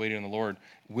process of waiting on the Lord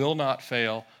will not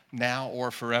fail now or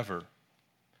forever.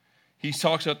 He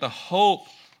talks about the hope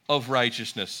of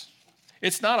righteousness.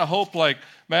 It's not a hope like,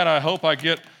 man, I hope I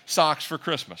get socks for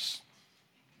Christmas.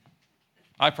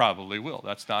 I probably will.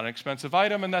 That's not an expensive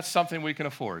item, and that's something we can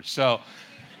afford. So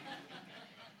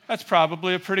that's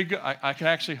probably a pretty good, I can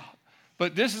actually,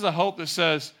 but this is a hope that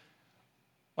says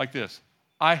like this: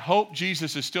 I hope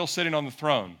Jesus is still sitting on the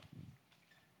throne.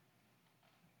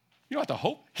 You don't have to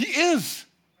hope. He is.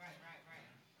 Right.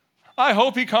 I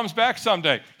hope he comes back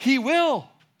someday. He will.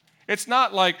 It's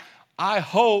not like, I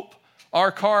hope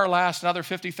our car lasts another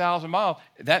 50,000 miles.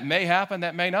 That may happen,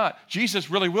 that may not.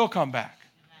 Jesus really will come back.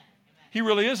 He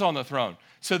really is on the throne.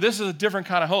 So this is a different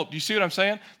kind of hope. Do you see what I'm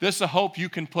saying? This is a hope you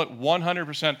can put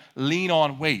 100% lean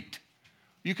on weight.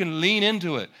 You can lean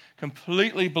into it,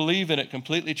 completely believe in it,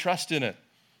 completely trust in it.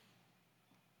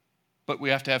 But we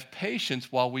have to have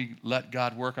patience while we let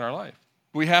God work in our life.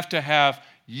 We have to have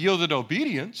yielded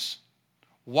obedience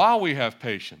while we have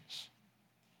patience.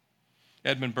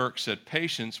 Edmund Burke said,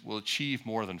 patience will achieve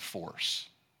more than force.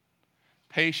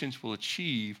 Patience will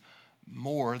achieve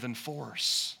more than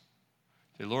force.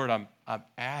 Say, Lord, I'm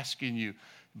asking you,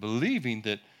 believing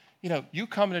that, you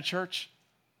come to church,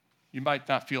 you might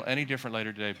not feel any different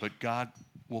later today, but God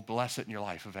will bless it in your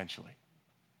life eventually.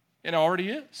 It already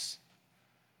is.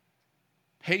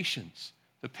 Patience.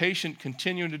 The patient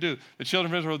continuing to do. The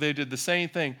children of Israel, they did the same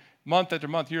thing month after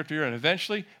month, year after year, and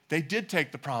eventually they did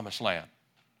take the promised land.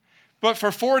 But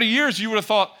for 40 years, you would have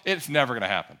thought it's never going to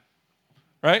happen,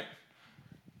 right?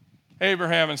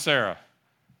 Abraham and Sarah.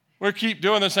 We keep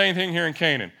doing the same thing here in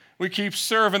Canaan. We keep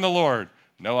serving the Lord.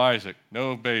 No Isaac,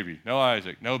 no baby, no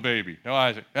Isaac, no baby, no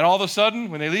Isaac. And all of a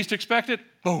sudden, when they least expect it,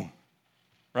 boom,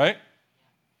 right?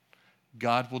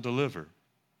 God will deliver.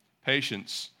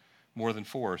 Patience more than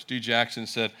force. D. Jackson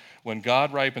said, when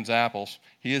God ripens apples,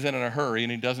 he isn't in a hurry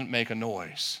and he doesn't make a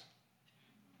noise.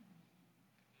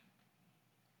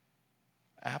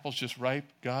 Apples just ripe,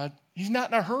 God, he's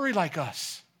not in a hurry like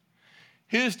us.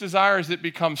 His desire is that it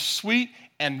becomes sweet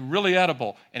and really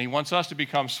edible. And he wants us to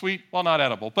become sweet, well, not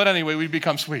edible, but anyway, we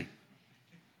become sweet.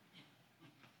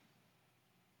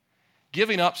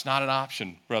 Giving up's not an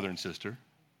option, brother and sister.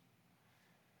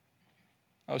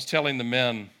 I was telling the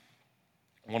men,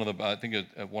 one of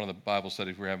the Bible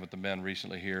studies we were having with the men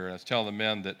recently here, and I was telling the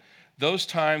men that those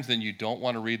times then you don't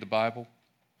want to read the Bible,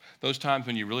 Those times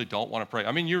when you really don't want to pray.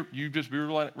 I mean, you just be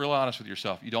real honest with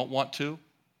yourself. You don't want to.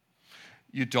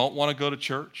 You don't want to go to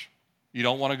church. You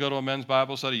don't want to go to a men's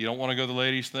Bible study. You don't want to go to the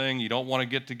ladies' thing. You don't want to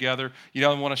get together. You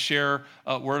don't want to share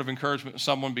a word of encouragement with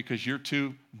someone because you're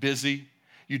too busy.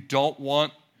 You don't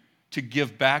want to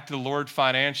give back to the Lord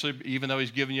financially, even though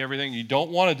He's given you everything. You don't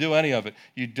want to do any of it.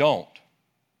 You don't.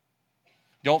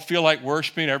 You don't feel like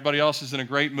worshiping. Everybody else is in a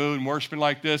great mood and worshiping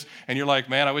like this, and you're like,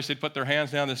 man, I wish they'd put their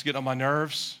hands down. This is getting on my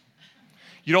nerves.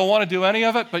 You don't want to do any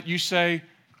of it, but you say,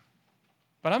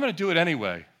 but I'm going to do it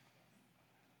anyway.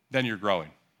 Then you're growing.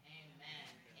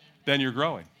 Then you're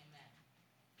growing.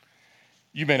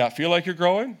 You may not feel like you're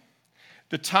growing.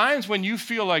 The times when you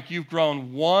feel like you've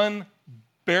grown one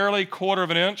barely quarter of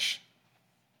an inch,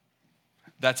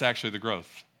 that's actually the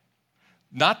growth.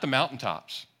 Not the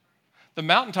mountaintops. The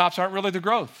mountaintops aren't really the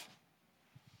growth.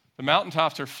 The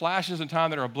mountaintops are flashes in time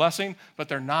that are a blessing, but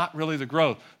they're not really the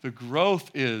growth. The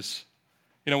growth is,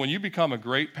 when you become a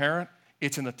great parent,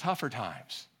 it's in the tougher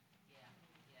times.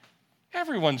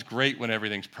 Everyone's great when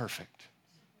everything's perfect.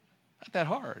 Not that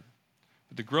hard.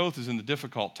 But the growth is in the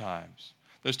difficult times.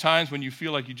 Those times when you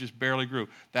feel like you just barely grew,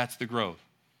 that's the growth.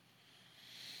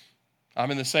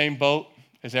 I'm in the same boat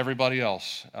as everybody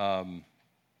else.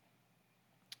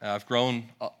 I've grown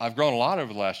a lot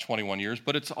over the last 21 years,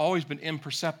 but it's always been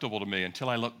imperceptible to me until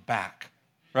I look back,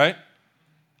 right?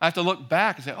 I have to look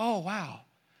back and say, oh, wow,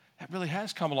 that really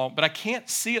has come along, but I can't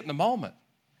see it in the moment.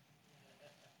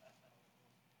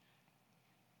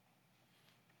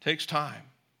 It takes time.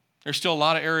 There's still a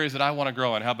lot of areas that I want to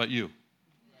grow in. How about you?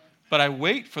 But I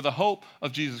wait for the hope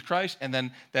of Jesus Christ, and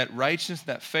then that righteousness,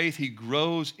 that faith, He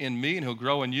grows in me, and He'll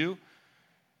grow in you.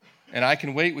 And I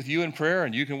can wait with you in prayer,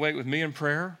 and you can wait with me in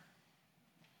prayer.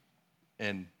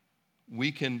 And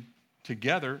we can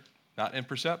together, not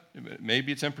imperceptible,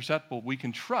 maybe it's imperceptible, we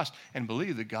can trust and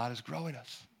believe that God is growing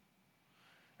us.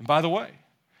 And by the way,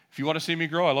 if you want to see me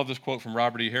grow, I love this quote from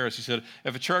Robert E. Harris. He said,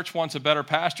 if a church wants a better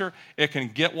pastor, it can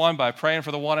get one by praying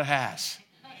for the one it has.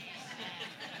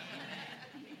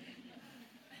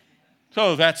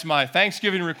 So that's my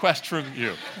Thanksgiving request from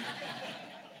you.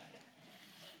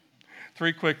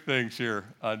 3 quick things here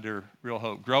under Real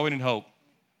Hope. Growing in hope.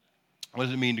 What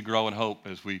does it mean to grow in hope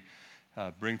as we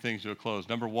bring things to a close?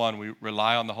 Number 1, we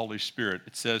rely on the Holy Spirit.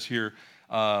 It says here,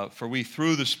 for we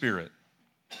through the Spirit.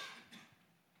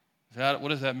 What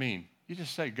does that mean? You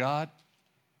just say, God,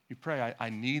 you pray, I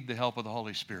need the help of the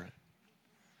Holy Spirit.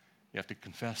 You have to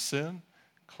confess sin,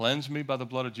 cleanse me by the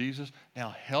blood of Jesus.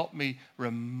 Now help me,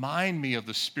 remind me of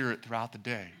the Spirit throughout the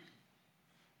day.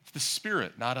 It's the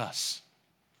Spirit, not us.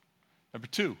 Number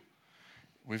 2,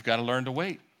 we've got to learn to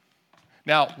wait.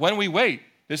 Now, when we wait,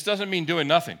 this doesn't mean doing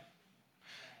nothing.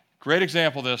 Great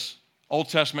example of this, Old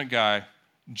Testament guy,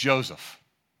 Joseph.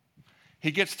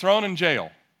 He gets thrown in jail,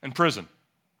 in prison.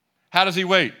 How does he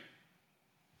wait?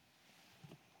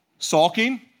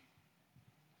 Sulking?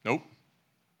 Nope.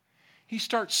 He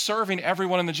starts serving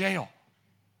everyone in the jail.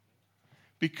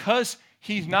 Because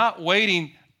he's not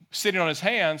waiting, sitting on his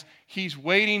hands, he's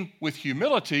waiting with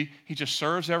humility. He just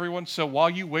serves everyone. So while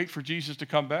you wait for Jesus to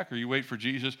come back, or you wait for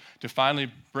Jesus to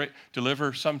finally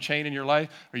deliver some chain in your life,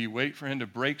 or you wait for Him to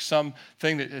break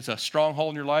something that is a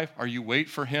stronghold in your life, or you wait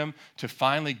for Him to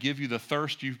finally give you the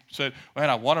thirst. You said, man,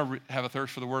 I want to have a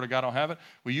thirst for the Word of God, I don't have it.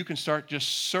 Well, you can start just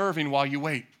serving while you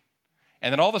wait.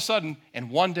 And then all of a sudden, in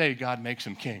one day, God makes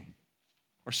him king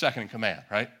or second in command,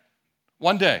 right?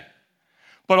 One day.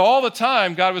 But all the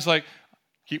time, God was like,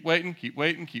 keep waiting, keep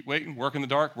waiting, keep waiting, work in the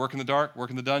dark, work in the dark,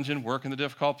 work in the dungeon, work in the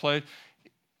difficult place.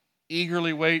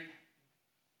 Eagerly wait.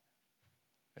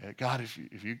 God, if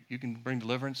you can bring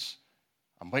deliverance,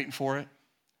 I'm waiting for it.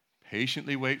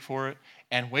 Patiently wait for it,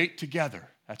 and wait together.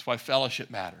 That's why fellowship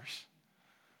matters.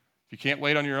 If you can't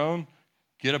wait on your own,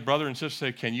 get a brother and sister,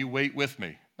 say, can you wait with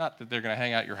me? Not that they're going to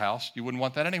hang out at your house. You wouldn't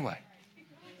want that anyway.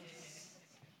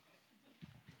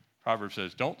 Proverbs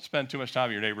says, don't spend too much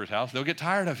time at your neighbor's house. They'll get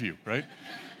tired of you, right?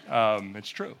 It's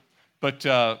true. But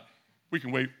we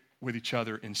can wait with each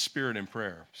other in spirit and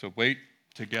prayer. So wait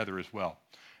together as well.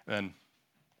 And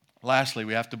lastly,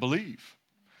 we have to believe.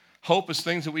 Hope is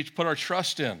things that we put our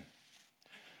trust in.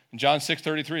 In John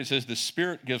 6:33, it says, the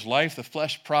Spirit gives life, the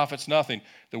flesh profits nothing.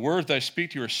 The words that I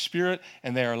speak to you are spirit,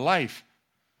 and they are life.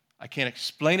 I can't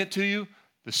explain it to you.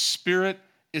 The Spirit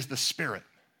is the Spirit.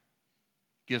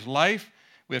 It gives life.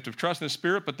 We have to trust in the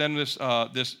Spirit, but then this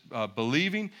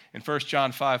believing in 1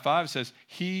 John 5:5 says,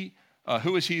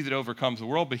 who is he that overcomes the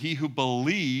world? But he who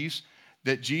believes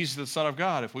that Jesus is the Son of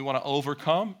God. If we want to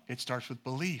overcome, it starts with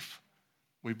belief.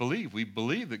 We believe. We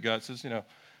believe that God says,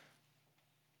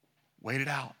 wait it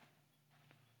out.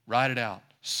 Ride it out.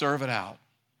 Serve it out.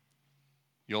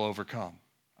 you'll overcome.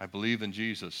 I believe in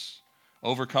Jesus.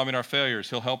 Overcoming our failures.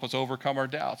 He'll help us overcome our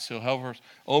doubts. He'll help us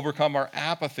overcome our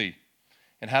apathy.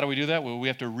 And how do we do that? Well, we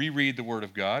have to reread the Word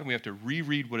of God. We have to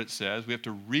reread what it says. We have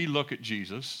to relook at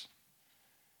Jesus.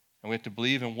 And we have to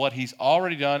believe in what He's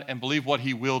already done and believe what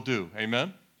He will do.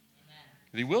 Amen?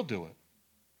 He will do it.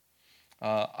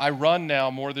 I run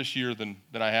now more this year than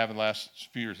I have in the last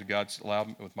few years. God's allowed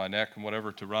me with my neck and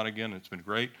whatever to run again. It's been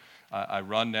great. I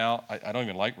run now. I don't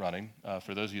even like running.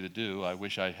 For those of you that do, I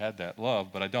wish I had that love,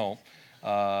 but I don't.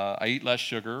 I eat less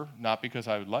sugar, not because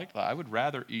I would like that. I would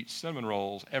rather eat cinnamon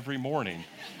rolls every morning.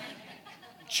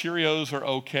 Cheerios are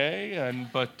okay,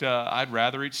 but I'd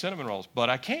rather eat cinnamon rolls. But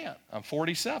I can't. I'm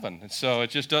 47. And so it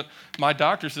just doesn't. My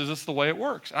doctor says this is the way it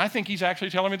works. And I think he's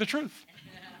actually telling me the truth.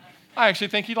 I actually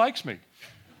think he likes me.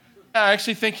 I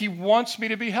actually think he wants me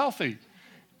to be healthy.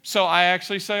 So I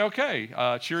actually say, okay,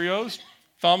 Cheerios,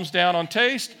 thumbs down on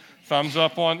taste, thumbs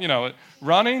up on,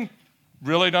 running.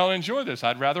 Really don't enjoy this.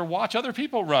 I'd rather watch other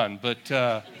people run, but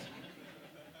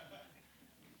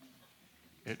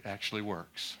it actually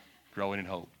works. Growing in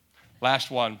hope.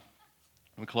 Last one.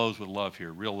 We close with love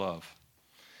here, real love.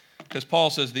 Because Paul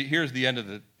says, here's the end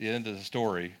of the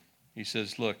story. He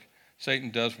says, look,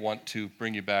 Satan does want to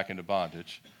bring you back into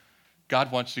bondage.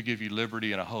 God wants to give you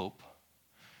liberty and a hope.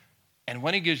 And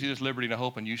when he gives you this liberty and a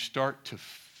hope and you start to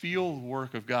feel the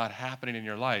work of God happening in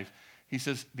your life, he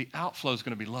says the outflow is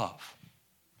going to be love.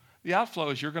 The outflow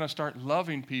is you're going to start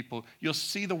loving people. You'll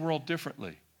see the world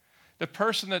differently. The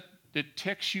person that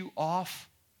ticks you off,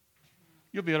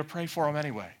 you'll be able to pray for them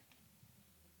anyway.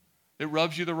 It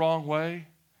rubs you the wrong way.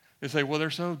 They say, well, they're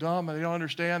so dumb and they don't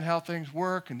understand how things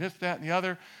work and this, that, and the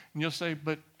other. And you'll say,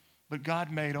 but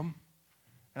God made them.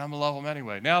 And I'm going to love them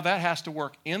anyway. Now that has to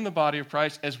work in the body of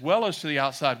Christ as well as to the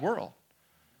outside world.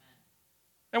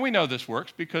 And we know this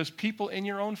works because people in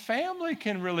your own family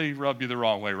can really rub you the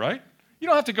wrong way, right? You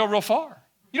don't have to go real far.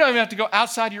 You don't even have to go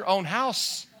outside your own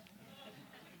house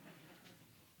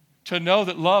to know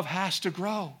that love has to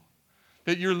grow,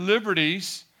 that your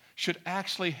liberties should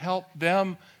actually help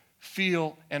them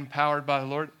feel empowered by the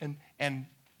Lord, and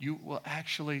you will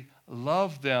actually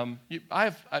love them.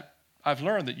 I've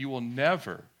learned that you will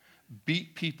never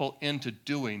beat people into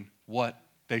doing what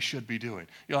they should be doing.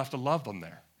 You'll have to love them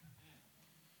there.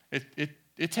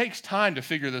 It takes time to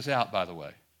figure this out, by the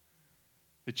way.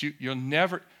 That you will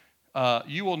never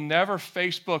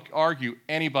Facebook argue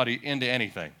anybody into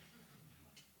anything.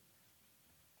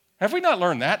 Have we not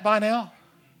learned that by now?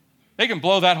 They can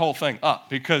blow that whole thing up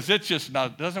because it just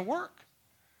doesn't work.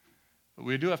 But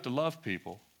we do have to love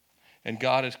people. And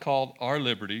God has called our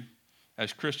liberty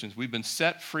as Christians. We've been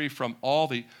set free from all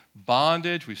the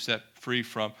bondage. We've set free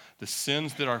from the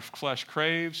sins that our flesh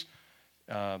craves.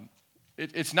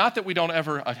 It's not that we don't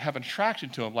ever have an attraction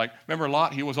to them. Like, remember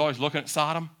Lot? He was always looking at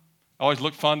Sodom. Always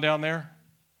looked fun down there.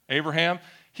 Abraham,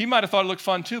 he might have thought it looked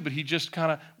fun too, but he just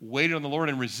kind of waited on the Lord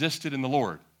and resisted in the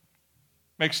Lord.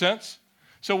 Make sense?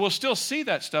 So we'll still see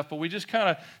that stuff, but we just kind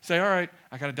of say, all right,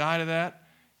 I got to die to that.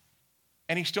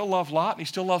 And he still loved Lot, and he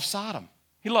still loved Sodom.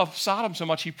 He loved Sodom so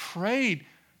much, he prayed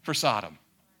for Sodom.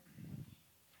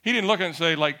 He didn't look at it and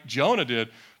say, like Jonah did,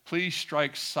 please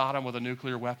strike Sodom with a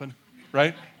nuclear weapon,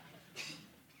 right?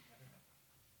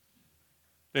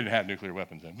 They didn't have nuclear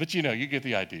weapons then, but you get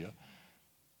the idea.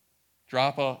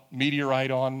 Drop a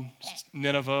meteorite on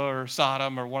Nineveh or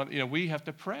Sodom or we have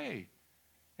to pray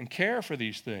and care for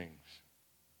these things.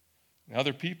 And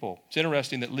other people. It's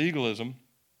interesting that legalism,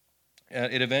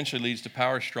 it eventually leads to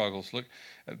power struggles. Look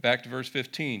back to verse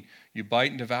 15. You bite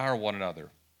and devour one another.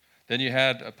 Then you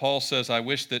had, Paul says, I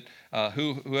wish that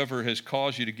whoever has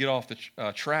caused you to get off the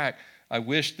track, I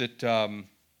wish that,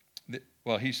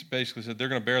 he basically said they're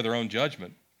going to bear their own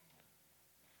judgment.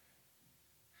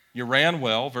 You ran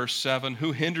well, verse 7.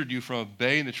 Who hindered you from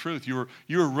obeying the truth? You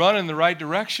were running the right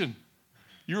direction.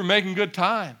 You were making good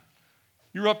time.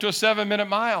 You were up to a 7-minute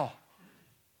mile.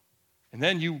 And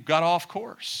then you got off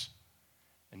course.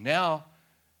 And now,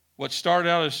 what started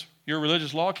out as your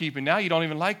religious law keeping, now you don't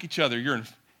even like each other.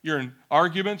 You're in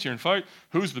arguments, you're in fight.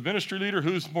 Who's the ministry leader?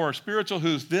 Who's more spiritual?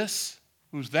 Who's this?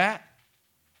 Who's that?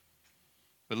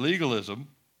 But legalism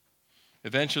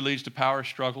eventually leads to power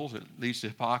struggles. It leads to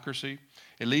hypocrisy.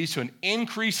 It leads to an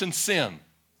increase in sin,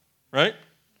 right?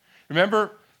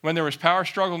 Remember when there was power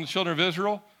struggle in the children of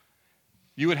Israel?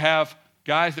 You would have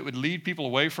guys that would lead people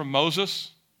away from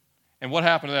Moses. And what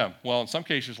happened to them? Well, in some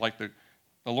cases, like the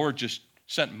Lord just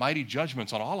sent mighty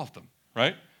judgments on all of them,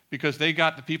 right? Because they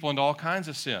got the people into all kinds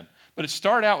of sin. But it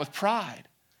started out with pride.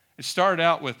 It started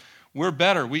out with, we're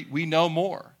better, we know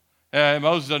more.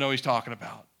 Moses doesn't know what he's talking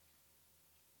about.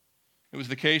 It was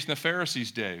the case in the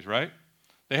Pharisees' days, right?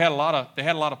 They had a lot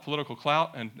of political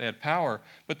clout and they had power,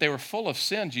 but they were full of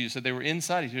sin. Jesus said they were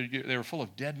inside. He said they were full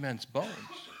of dead men's bones.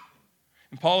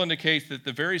 And Paul indicates that at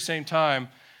the very same time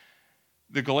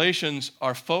the Galatians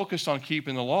are focused on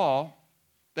keeping the law,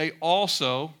 they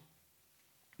also,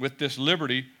 with this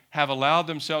liberty, have allowed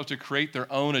themselves to create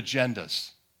their own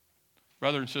agendas.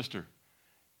 Brother and sister,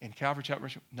 in Calvary Chapel,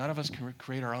 none of us can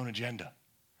create our own agenda.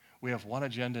 We have one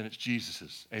agenda, and it's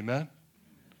Jesus's. Amen?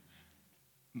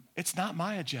 It's not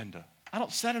my agenda. I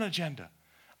don't set an agenda.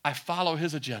 I follow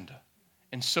his agenda,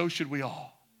 and so should we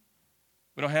all.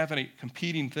 We don't have any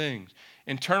competing things.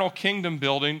 Internal kingdom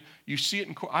building, you see it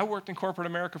I worked in corporate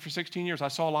America for 16 years. I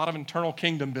saw a lot of internal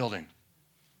kingdom building,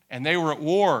 and they were at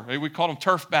war. We called them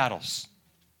turf battles,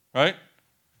 right?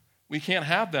 We can't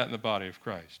have that in the body of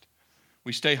Christ.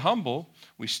 We stay humble.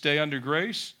 We stay under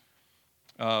grace,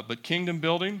 but kingdom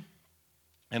building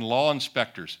and law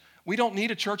inspectors. We don't need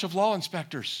a church of law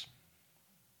inspectors.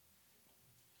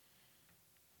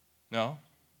 No.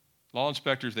 Law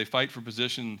inspectors, they fight for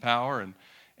position and power,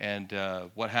 and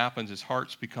what happens is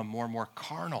hearts become more and more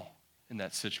carnal in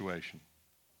that situation.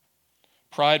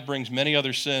 Pride brings many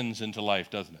other sins into life,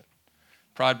 doesn't it?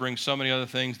 Pride brings so many other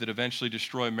things that eventually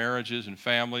destroy marriages and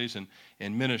families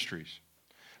and ministries.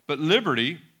 But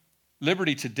liberty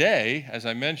today, as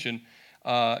I mentioned,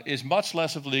 is much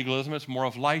less of legalism. It's more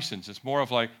of license. It's more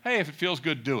of like, hey, if it feels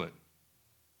good, do it,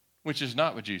 which is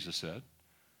not what Jesus said.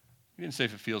 He didn't say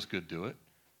if it feels good, do it.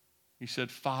 He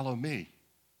said, follow me.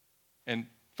 And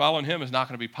following him is not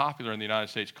going to be popular in the United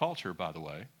States culture, by the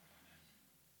way.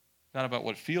 Not about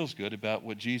what feels good, about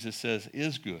what Jesus says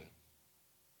is good.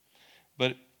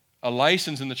 But a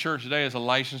license in the church today is a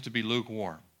license to be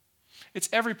lukewarm. It's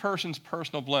every person's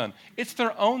personal blend. It's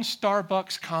their own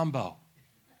Starbucks combo.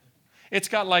 It's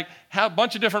got like a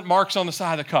bunch of different marks on the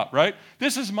side of the cup, right?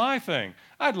 This is my thing.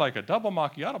 I'd like a double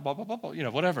macchiato, blah, blah, blah, blah,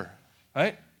 whatever,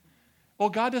 right? Well,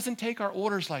 God doesn't take our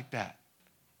orders like that.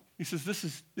 He says, this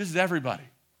is everybody.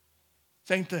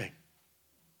 Same thing.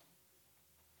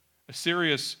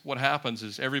 What happens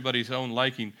is everybody's own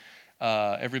liking,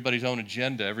 everybody's own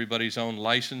agenda, everybody's own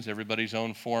license, everybody's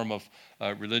own form of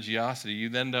religiosity. You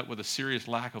end up with a serious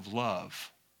lack of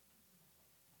love.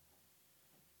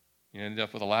 You end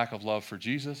up with a lack of love for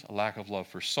Jesus, a lack of love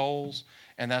for souls,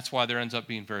 and that's why there ends up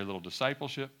being very little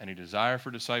discipleship, any desire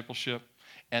for discipleship,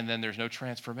 and then there's no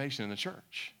transformation in the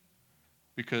church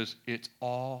because it's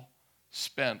all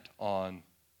spent on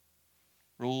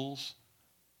rules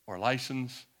or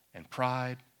license and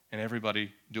pride and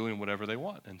everybody doing whatever they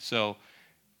want. And so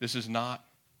this is not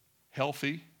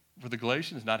healthy for the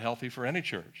Galatians, not healthy for any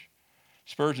church.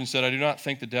 Spurgeon said, I do not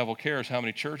think the devil cares how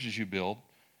many churches you build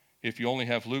if you only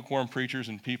have lukewarm preachers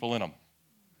and people in them.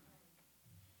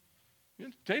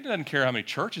 Satan doesn't care how many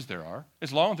churches there are.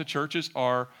 As long as the churches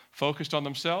are focused on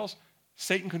themselves,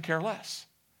 Satan could care less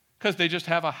because they just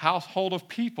have a household of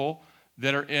people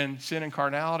that are in sin and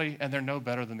carnality, and they're no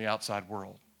better than the outside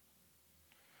world.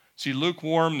 See,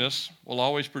 lukewarmness will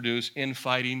always produce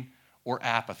infighting or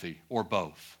apathy or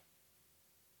both.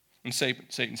 And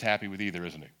Satan's happy with either,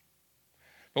 isn't he?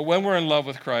 But when we're in love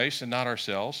with Christ and not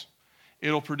ourselves,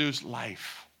 it'll produce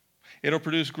life. It'll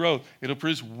produce growth. It'll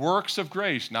produce works of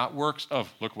grace, not works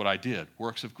of, look what I did,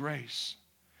 works of grace.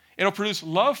 It'll produce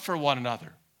love for one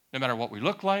another, no matter what we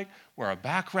look like, where our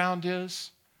background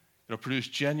is. It'll produce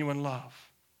genuine love.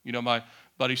 You know, my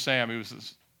buddy Sam, he was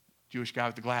this Jewish guy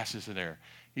with the glasses in there.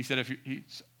 He said, he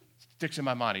sticks in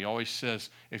my mind, he always says,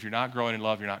 if you're not growing in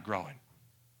love, you're not growing.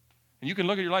 And you can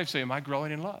look at your life and say, am I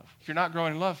growing in love? If you're not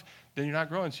growing in love, then you're not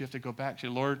growing. So you have to go back and say,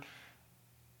 Lord,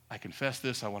 I confess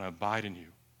this, I want to abide in you.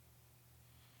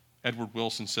 Edward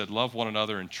Wilson said, love one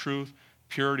another in truth,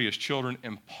 purity as children,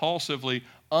 impulsively,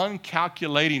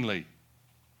 uncalculatingly.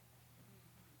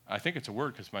 I think it's a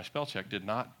word because my spell check did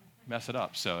not mess it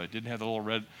up, so it didn't have the little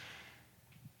red.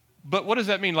 But what does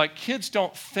that mean? Like, kids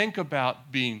don't think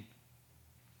about being,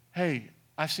 hey,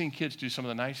 I've seen kids do some of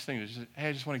the nice things. Just, hey,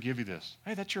 I just want to give you this.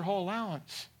 Hey, that's your whole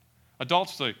allowance.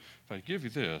 Adults say, if I give you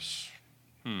this,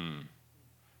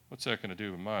 what's that going to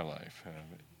do in my life?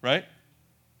 Right?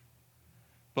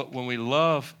 But when we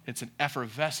love, it's an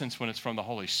effervescence when it's from the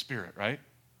Holy Spirit, right?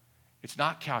 It's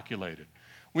not calculated.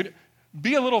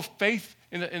 Be a little faith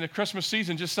in the Christmas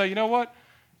season. Just say, you know what?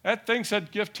 That thing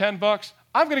said give $10.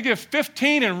 I'm going to give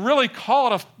 15 and really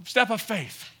call it a step of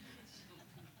faith.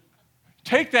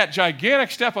 Take that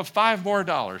gigantic step of $5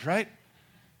 more, right?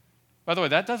 By the way,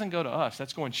 that doesn't go to us.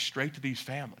 That's going straight to these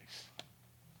families.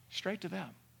 Straight to them.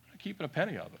 I'm not keeping a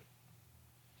penny of it.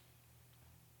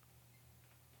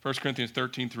 1 Corinthians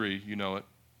 13:3, you know it.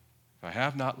 If I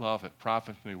have not love, it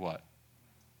profits me what?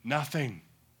 Nothing.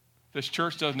 This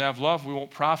church doesn't have love, we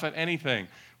won't profit anything.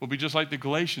 We'll be just like the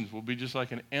Galatians. We'll be just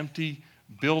like an empty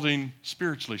building,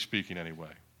 spiritually speaking,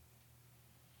 anyway.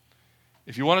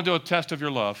 If you want to do a test of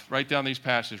your love, write down these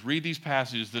passages. Read these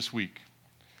passages this week.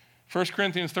 1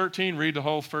 Corinthians 13, read the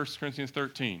whole 1 Corinthians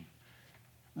 13.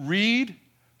 Read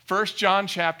 1 John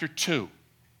chapter 2.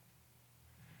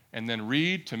 And then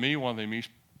read, to me, one of the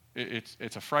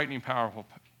it's a frightening, powerful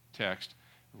text.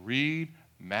 Read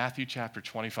Matthew chapter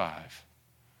 25.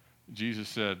 Jesus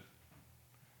said,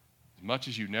 as much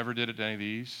as you never did it to any of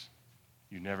these,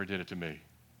 you never did it to me.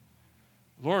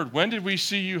 Lord, when did we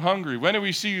see you hungry? When did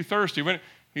we see you thirsty?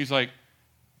 He's like,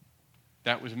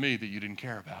 that was me that you didn't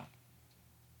care about.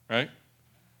 Right?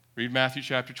 Read Matthew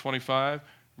chapter 25.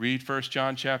 Read 1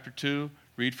 John chapter 2.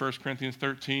 Read 1 Corinthians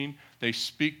 13. They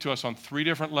speak to us on 3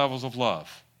 different levels of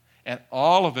love. And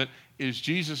all of it is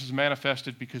Jesus is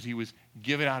manifested because he was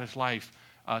giving out his life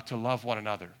to love one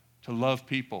another, to love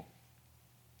people.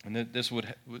 And that's what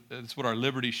our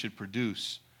liberty should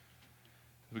produce.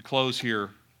 We close here.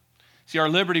 See, our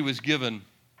liberty was given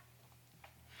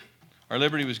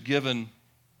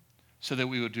so that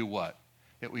we would do what?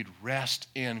 That we'd rest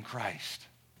in Christ.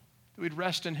 That we'd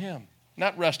rest in him.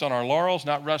 Not rest on our laurels,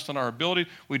 not rest on our ability.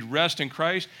 We'd rest in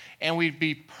Christ, and we'd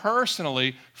be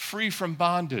personally free from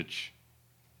bondage.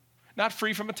 Not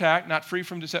free from attack, not free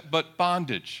from deception, but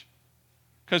bondage.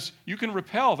 Because you can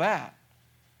repel that.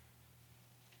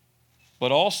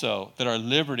 But also that our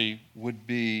liberty would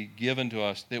be given to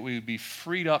us, that we would be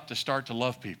freed up to start to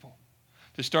love people,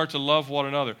 to start to love one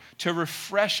another, to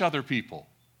refresh other people,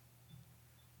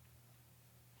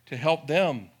 to help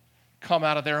them come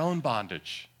out of their own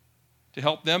bondage, to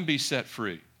help them be set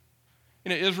free. You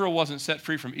know, Israel wasn't set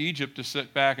free from Egypt to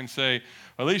sit back and say,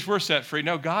 well, at least we're set free.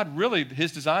 No, God really,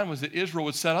 his design was that Israel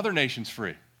would set other nations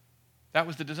free. That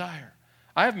was the desire.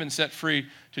 I haven't been set free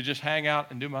to just hang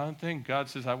out and do my own thing. God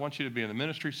says, I want you to be in the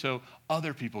ministry so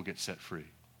other people get set free.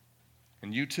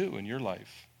 And you too, in your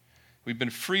life. We've been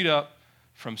freed up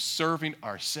from serving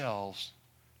ourselves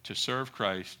to serve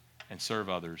Christ and serve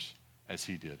others as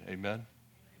he did. Amen?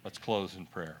 Let's close in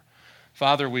prayer.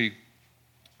 Father, we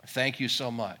thank you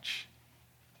so much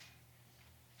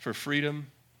for freedom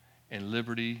and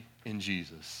liberty in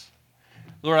Jesus.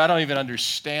 Lord, I don't even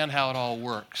understand how it all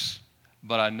works,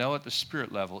 but I know at the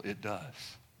spirit level it does.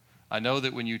 I know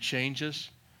that when you change us,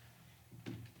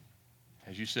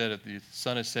 as you said, if the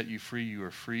Son has set you free, you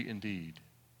are free indeed.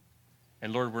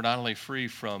 And Lord, we're not only free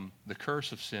from the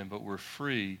curse of sin, but we're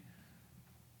free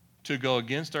to go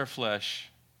against our flesh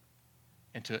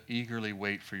and to eagerly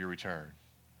wait for your return,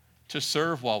 to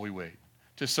serve while we wait,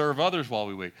 to serve others while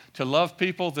we wait, to love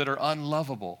people that are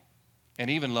unlovable, and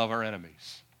even love our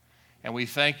enemies. And we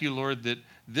thank you, Lord, that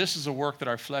this is a work that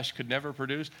our flesh could never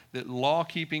produce, that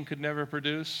law-keeping could never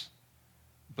produce,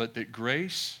 but that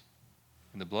grace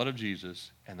and the blood of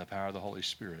Jesus and the power of the Holy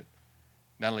Spirit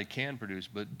not only can produce,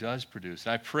 but does produce.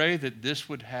 And I pray that this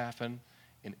would happen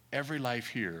in every life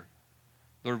here.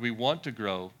 Lord, we want to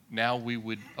grow. Now we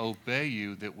would obey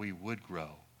you that we would grow.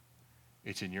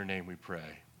 It's in your name we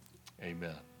pray.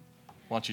 Amen.